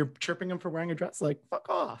 And you're chirping him for wearing a dress, like fuck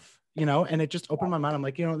off, and it just opened my mind. I'm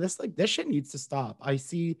like, this shit needs to stop. I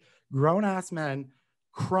see grown ass men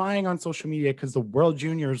crying on social media because the World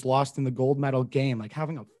Juniors lost in the gold medal game, like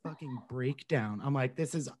having a fucking breakdown. I'm like,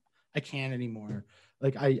 I can't anymore.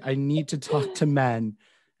 Like I need to talk to men,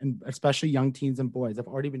 and especially young teens and boys. I've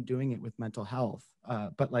already been doing it with mental health.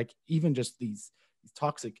 But like even just these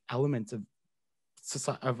toxic elements of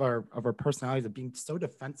our personalities, of being so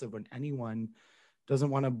defensive when anyone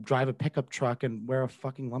doesn't want to drive a pickup truck and wear a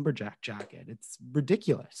fucking lumberjack jacket. It's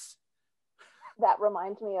ridiculous. That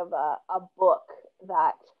reminds me of a book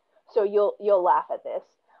that, so you'll laugh at this.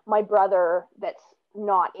 My brother, that's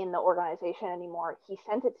not in the organization anymore, he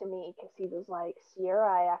sent it to me because he was like, Cierra,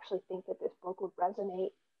 I actually think that this book would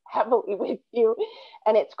resonate heavily with you.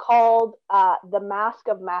 And it's called The Mask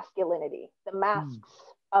of Masculinity, The Masks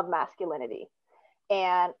of Masculinity.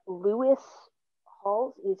 And Lewis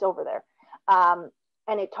Halls, he's over there.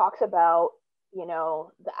 And it talks about,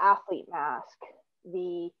 the athlete mask,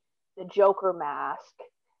 the Joker mask,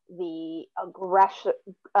 the aggressor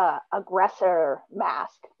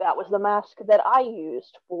mask. That was the mask that I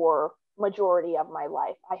used for majority of my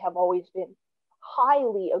life. I have always been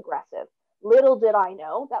highly aggressive. Little did I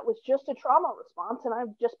know that was just a trauma response, and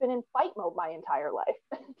I've just been in fight mode my entire life.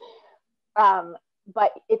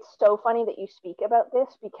 But it's so funny that you speak about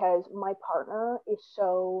this, because my partner is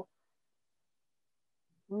so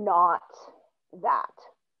not that.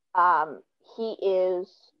 He is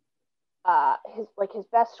his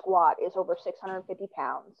best squat is over 650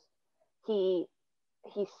 pounds. He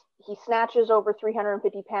snatches over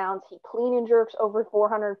 350 pounds. He clean and jerks over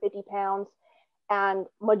 450 pounds. And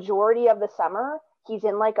majority of the summer, he's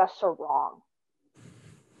in like a sarong.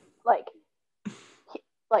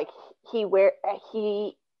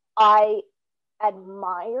 I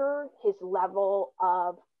admire his level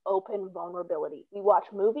of open vulnerability. We watch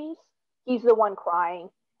movies, he's the one crying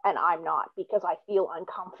and I'm not, because I feel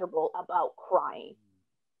uncomfortable about crying,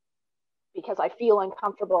 because I feel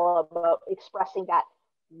uncomfortable about expressing that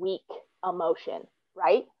weak emotion,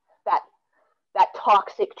 right? That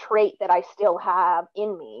toxic trait that I still have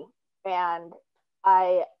in me. And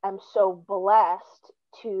I am so blessed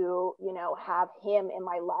to, you know, have him in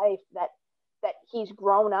my life, that he's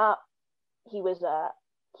grown up. He was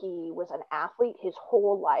an athlete his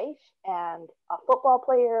whole life, and a football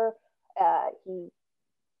player. He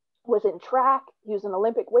was in track. He was an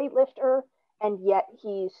Olympic weightlifter, and yet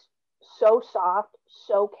he's so soft,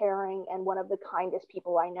 so caring, and one of the kindest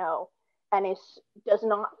people I know. And does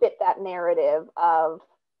not fit that narrative of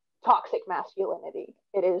toxic masculinity.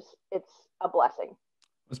 It's a blessing.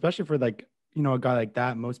 Especially for like, you know, a guy like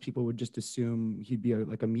that, most people would just assume he'd be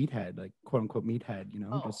like a meathead, like quote unquote meathead, you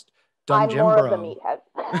know, just dumb Jim more bro. Of the meathead.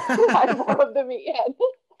 I'm more of the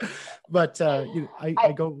meathead. But you know,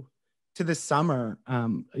 I go to this summer.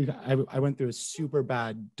 I went through a super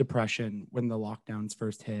bad depression when the lockdowns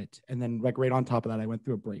first hit, and then like right on top of that, I went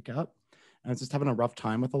through a breakup. I was just having a rough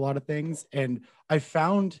time with a lot of things. And I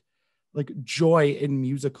found like joy in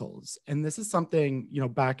musicals. And this is something, you know,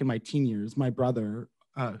 back in my teen years, my brother,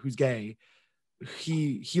 who's gay,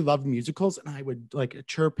 he loved musicals, and I would like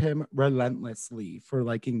chirp him relentlessly for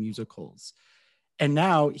liking musicals. And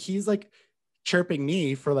now he's like chirping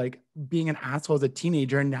me for like being an asshole as a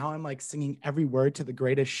teenager. And now I'm like singing every word to The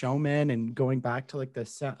Greatest Showman and going back to like I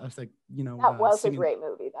was like, you know, that was singing, a great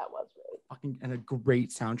movie. That was great. And a great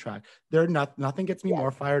soundtrack. Nothing gets me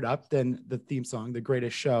more fired up than the theme song, The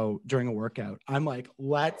Greatest Show, during a workout. I'm like,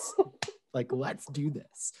 let's do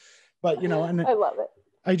this. But you know, and I love it.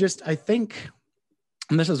 I think,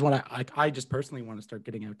 and this is what I just personally want to start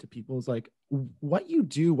getting out to people, is like, what you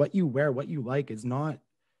do, what you wear, what you like is not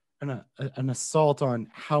an assault on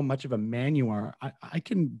how much of a man you are. I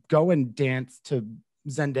can go and dance to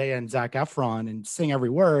Zendaya and Zac Efron and sing every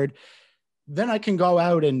word. Then I can go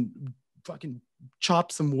out and fucking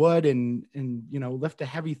chop some wood and you know, lift a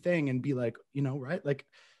heavy thing and be like, you know, right? Like,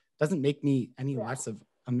 doesn't make me any less of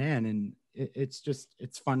a man. And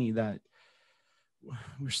it's funny that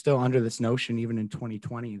we're still under this notion, even in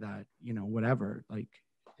 2020, that, you know, whatever, like,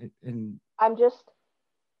 and I'm just,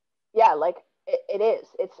 like it is.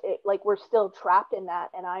 It's like we're still trapped in that.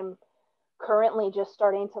 And I'm currently just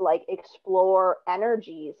starting to like explore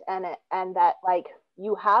energies, and that like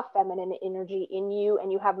you have feminine energy in you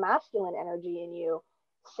and you have masculine energy in you.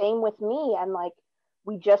 Same with me. And like,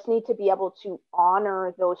 we just need to be able to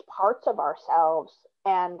honor those parts of ourselves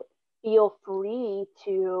and feel free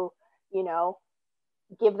to, you know,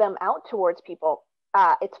 give them out towards people.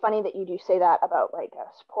 It's funny that you do say that about like a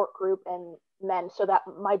support group and men. So that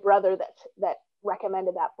my brother that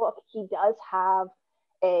recommended that book, he does have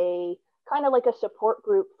a kind of like a support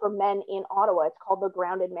group for men in Ottawa. It's called the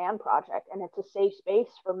Grounded Man Project, and it's a safe space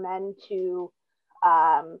for men to,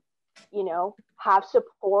 you know, have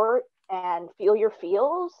support and feel your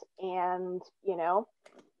feels, and, you know,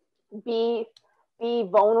 be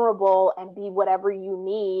vulnerable and be whatever you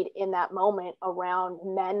need in that moment around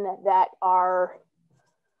men that are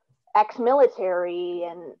ex-military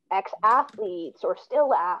and ex-athletes or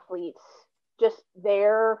still athletes. Just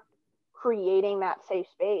they're creating that safe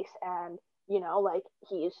space. And, you know, like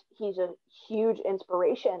he's a huge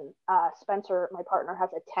inspiration. Spencer, my partner,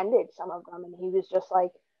 has attended some of them, and he was just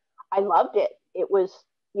like, I loved it. It was,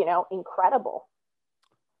 you know, incredible.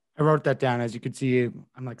 I wrote that down. As you could see,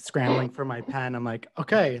 I'm like scrambling for my pen. I'm like,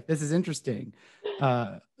 okay, this is interesting.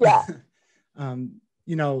 You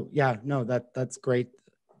know, no, that's great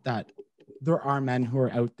that there are men who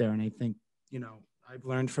are out there. And I think, you know, I've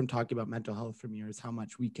learned from talking about mental health for years how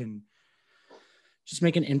much we can just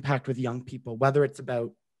make an impact with young people, whether it's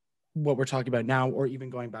about what we're talking about now, or even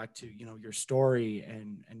going back to, you know, your story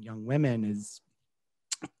and young women is,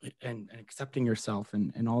 and accepting yourself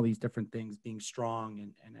and all these different things, being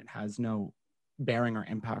strong, and it has no bearing or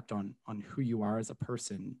impact on who you are as a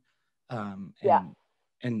person.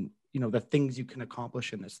 And you know, the things you can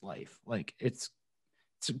accomplish in this life. Like it's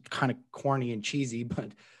kind of corny and cheesy,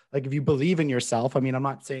 but like, if you believe in yourself, I mean, I'm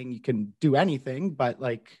not saying you can do anything, but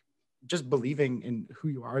like just believing in who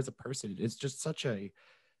you are as a person is just such a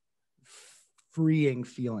freeing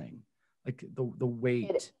feeling. Like the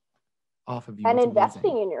weight off of you, and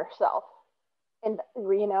investing in yourself. And,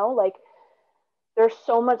 you know, like there's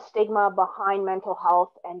so much stigma behind mental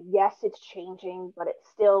health, and yes, it's changing, but it's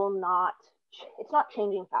not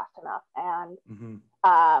changing fast enough. And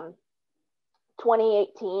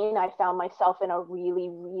 2018, I found myself in a really,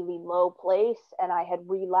 really low place, and I had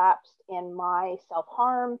relapsed in my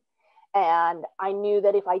self-harm. And I knew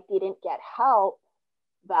that if I didn't get help,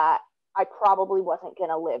 that I probably wasn't going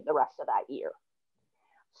to live the rest of that year.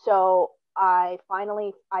 So I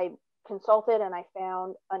consulted and I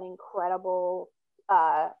found an incredible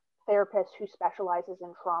therapist who specializes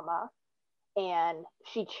in trauma, and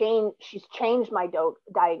she's changed my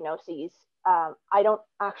diagnoses. I don't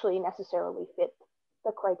actually necessarily fit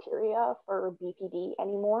the criteria for BPD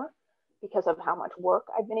anymore because of how much work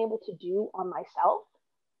I've been able to do on myself.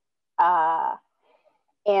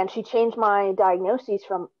 And she changed my diagnoses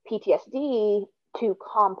from PTSD to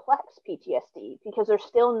complex PTSD, because there's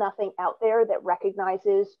still nothing out there that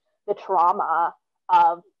recognizes the trauma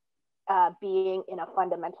of being in a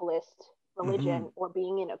fundamentalist religion or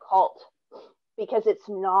being in a cult, because it's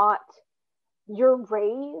not, you're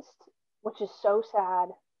raised, which is so sad,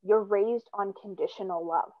 you're raised on conditional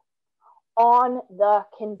love, on the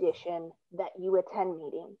condition that you attend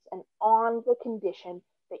meetings and on the condition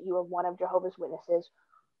that you are one of Jehovah's Witnesses.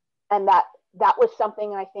 And that was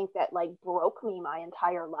something I think that like broke me my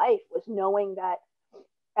entire life, was knowing that,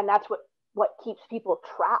 and that's what keeps people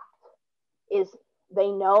trapped, is they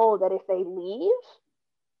know that if they leave,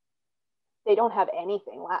 they don't have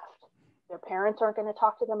anything left. Their parents aren't going to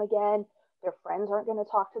talk to them again. Their friends aren't going to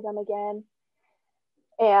talk to them again.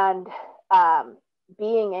 And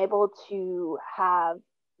being able to have,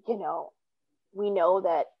 we know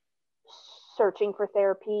that searching for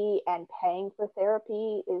therapy and paying for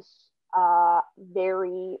therapy is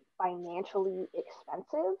very financially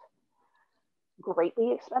expensive,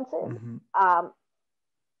 greatly expensive.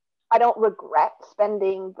 I don't regret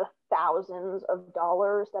spending the thousands of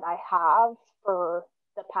dollars that I have for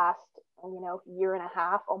the past, year and a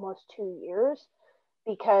half, almost 2 years,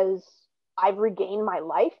 because I've regained my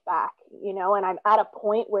life back, and I'm at a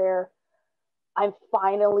point where I'm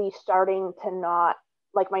finally starting to not,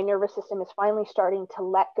 like, my nervous system is finally starting to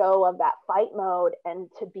let go of that fight mode and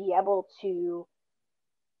to be able to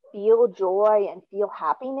feel joy and feel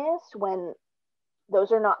happiness when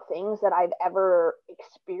those are not things that I've ever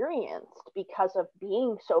experienced because of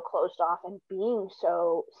being so closed off and being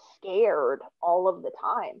so scared all of the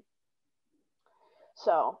time.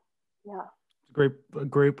 So, yeah. A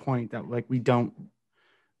great point, that like we don't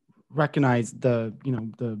recognize the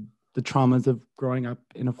traumas of growing up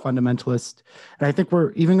in a fundamentalist. And I think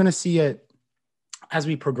we're even going to see it as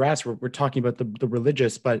we progress. We're talking about the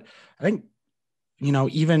religious, but I think,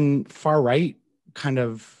 even far right kind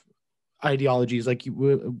of ideologies, like you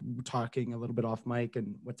were talking a little bit off mic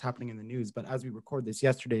and what's happening in the news. But as we record this,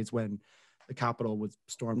 yesterday is when the Capitol was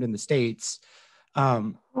stormed in the States.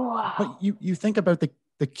 Wow. But you think about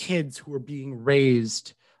the kids who are being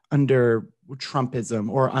raised under Trumpism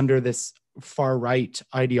or under this far right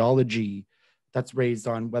ideology that's raised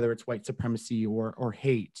on whether it's white supremacy or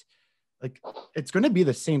hate. Like, it's going to be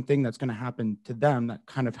the same thing that's going to happen to them that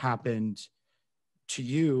kind of happened to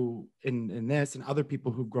you in this, and other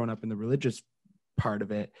people who've grown up in the religious part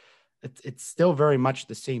of it. It's still very much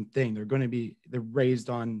the same thing. They're raised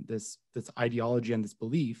on this ideology and this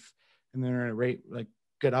belief, and they're going to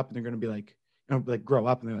get up and they're going to be like, grow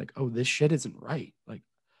up and they're like, oh, this shit isn't right. Like,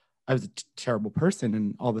 I was a terrible person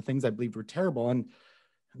and all the things I believed were terrible. And,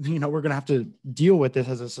 we're going to have to deal with this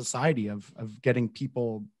as a society of getting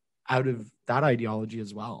people out of that ideology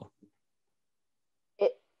as well.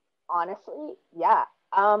 It honestly, yeah.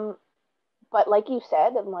 But like you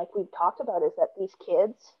said, and like we've talked about, is that these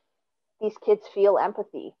kids feel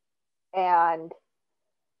empathy. And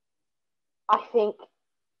I think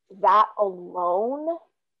that alone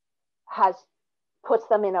puts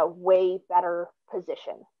them in a way better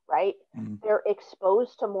position, right? They're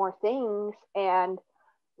exposed to more things, and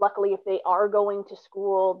luckily, if they are going to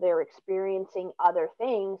school, they're experiencing other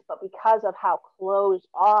things. But because of how closed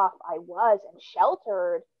off I was and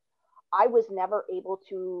sheltered, I was never able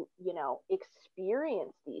to,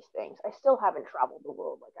 experience these things. I still haven't traveled the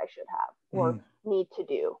world like I should have or need to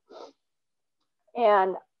do.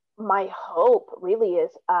 And my hope really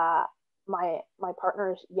is my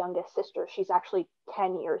partner's youngest sister. She's actually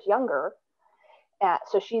 10 years younger.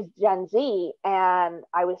 So she's Gen Z, and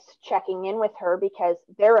I was checking in with her because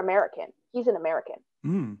they're American. He's an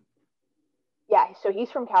American. Yeah, so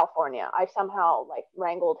he's from California. I somehow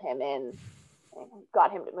wrangled him in and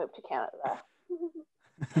got him to move to Canada.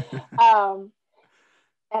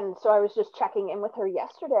 And so I was just checking in with her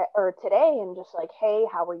yesterday or today and just like, hey,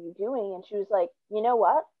 how are you doing? And she was like, you know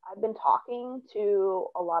what? I've been talking to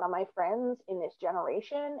a lot of my friends in this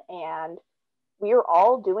generation, and we are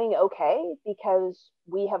all doing okay because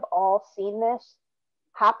we have all seen this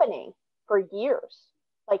happening for years.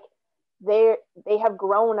 Like, they have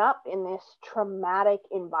grown up in this traumatic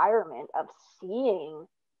environment of seeing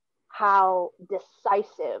how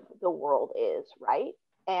decisive the world is, right?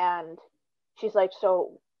 And she's like,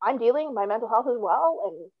 so I'm dealing with my mental health as well.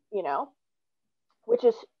 And, you know, which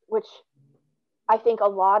I think a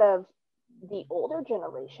lot of the older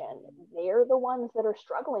generation, they're the ones that are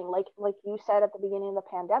struggling. Like you said at the beginning of the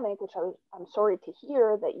pandemic, which I'm sorry to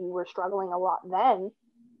hear that you were struggling a lot then.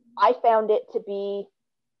 I found it to be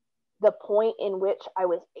the point in which I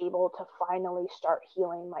was able to finally start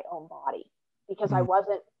healing my own body, because I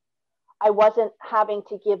wasn't having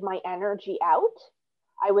to give my energy out.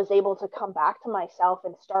 I was able to come back to myself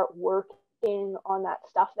and start working on that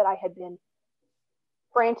stuff that I had been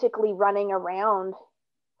frantically running around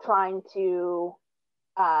trying to,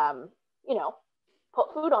 you know,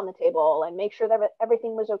 put food on the table and make sure that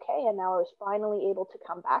everything was okay. And now I was finally able to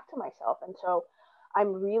come back to myself. And so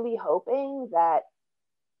I'm really hoping that,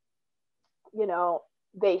 you know,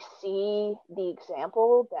 they see the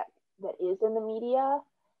example that is in the media,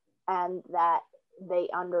 and that they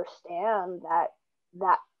understand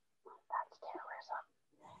that's terrorism,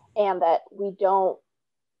 and that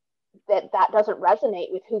that doesn't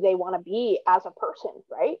resonate with who they want to be as a person,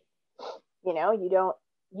 right? You know,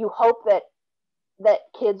 you hope that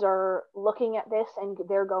kids are looking at this and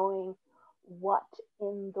they're going, what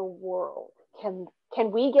in the world?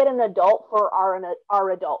 Can we get an adult for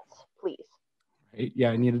our adults, please? Right?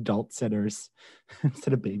 Yeah, I need adult sitters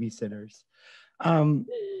instead of babysitters.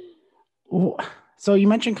 So you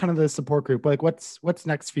mentioned kind of the support group. Like, what's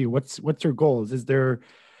next for you? What's your goals? Is there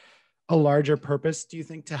a larger purpose, do you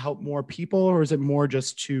think, to help more people, or is it more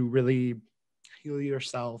just to really heal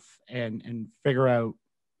yourself and figure out,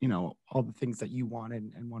 you know, all the things that you want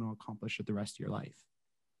and want to accomplish with the rest of your life?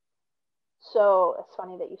 So it's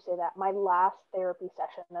funny that you say that. My last therapy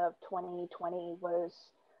session of 2020 was,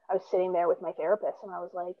 I was sitting there with my therapist and I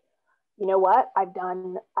was like, you know what? I've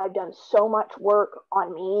done so much work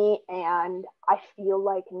on me, and I feel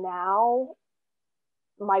like now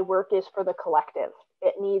my work is for the collective.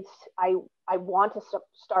 It needs, I want to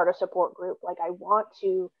start a support group. Like, I want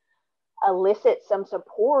to elicit some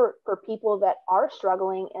support for people that are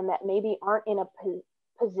struggling and that maybe aren't in a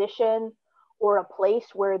position or a place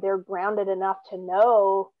where they're grounded enough to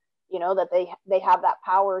know, you know, that they have that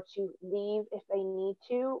power to leave if they need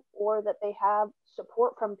to, or that they have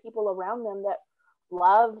support from people around them that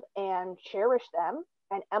love and cherish them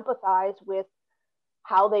and empathize with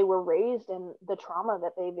how they were raised and the trauma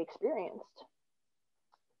that they've experienced.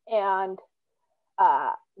 And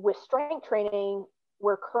with strength training,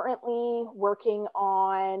 we're currently working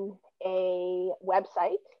on a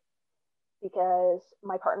website, because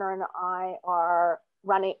my partner and I are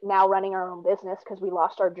running our own business because we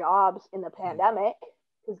lost our jobs in the pandemic,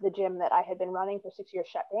 because the gym that I had been running for 6 years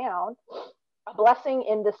shut down. A blessing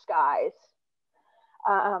in disguise.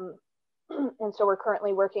 And so we're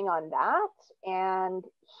currently working on that. And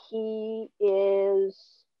he is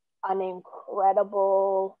an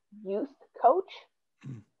incredible youth coach.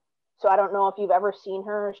 So I don't know if you've ever seen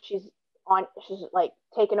her. She's like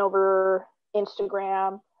taken over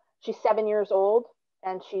Instagram. She's 7 years old,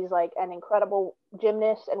 and she's like an incredible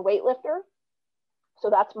gymnast and weightlifter.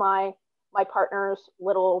 So that's my partner's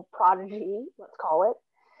little prodigy, let's call it.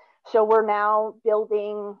 So we're now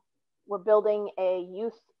building a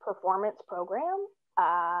youth performance program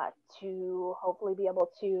to hopefully be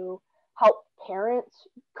able to help parents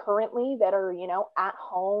currently that are, you know, at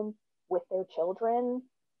home with their children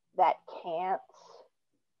that can't,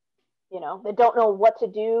 you know, that don't know what to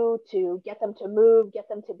do to get them to move, get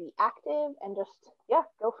them to be active, and just, yeah,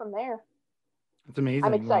 go from there. That's amazing.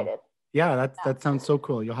 I'm excited. Yeah, that sounds so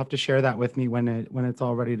cool. You'll have to share that with me when it's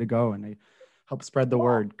all ready to go, and I help spread the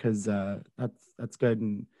word, because that's good.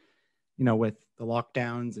 And, you know, with the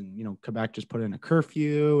lockdowns and, you know, Quebec just put in a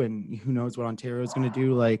curfew, and who knows what Ontario is going to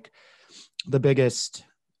do. Like, the biggest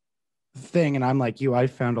thing, and I'm like you, I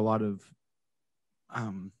found a lot of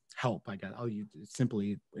help, I guess I'll use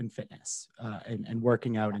simply in fitness and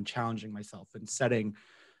working out and challenging myself and setting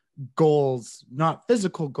goals, not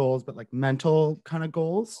physical goals, but like mental kind of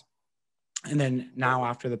goals. And then now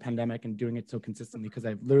after the pandemic and doing it so consistently, because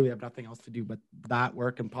I literally have nothing else to do but that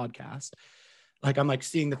work and podcast, like I'm like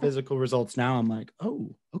seeing the physical results now. I'm like,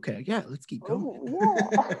 oh, okay, yeah, let's keep going.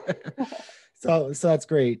 Yeah. So that's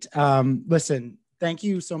great. Listen, thank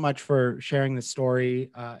you so much for sharing the story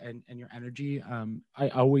and your energy. I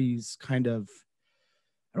always kind of,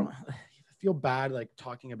 I feel bad like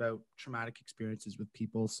talking about traumatic experiences with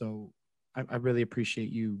people. So I really appreciate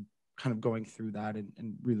you kind of going through that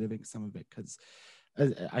and reliving some of it, because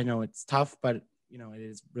I know it's tough, but you know, it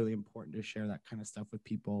is really important to share that kind of stuff with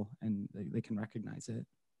people, and they can recognize it.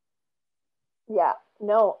 Yeah,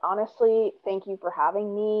 no, honestly, thank you for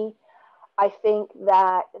having me. I think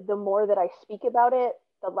that the more that I speak about it,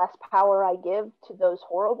 the less power I give to those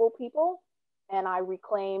horrible people, and I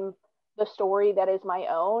reclaim the story that is my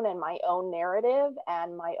own and my own narrative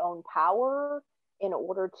and my own power in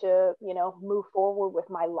order to, you know, move forward with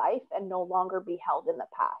my life and no longer be held in the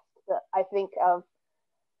past. I think of,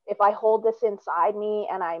 if I hold this inside me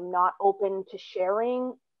and I'm not open to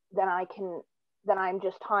sharing, then I'm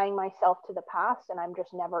just tying myself to the past and I'm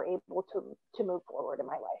just never able to move forward in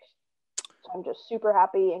my life. So I'm just super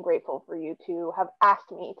happy and grateful for you to have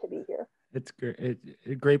asked me to be here. It's great.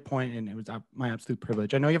 A great point, and it was my absolute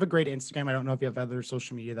privilege. I know you have a great Instagram. I don't know if you have other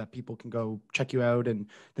social media that people can go check you out and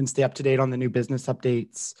then stay up to date on the new business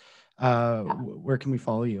updates. Where can we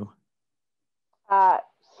follow you?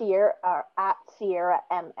 Cierra at Cierra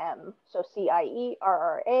M. So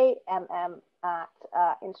CIERRA MM at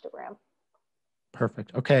Instagram.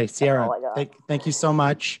 Perfect. Okay, Cierra, thank you so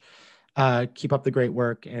much. Keep up the great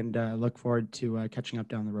work, and look forward to catching up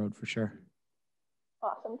down the road for sure.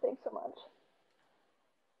 Awesome. Thanks so much.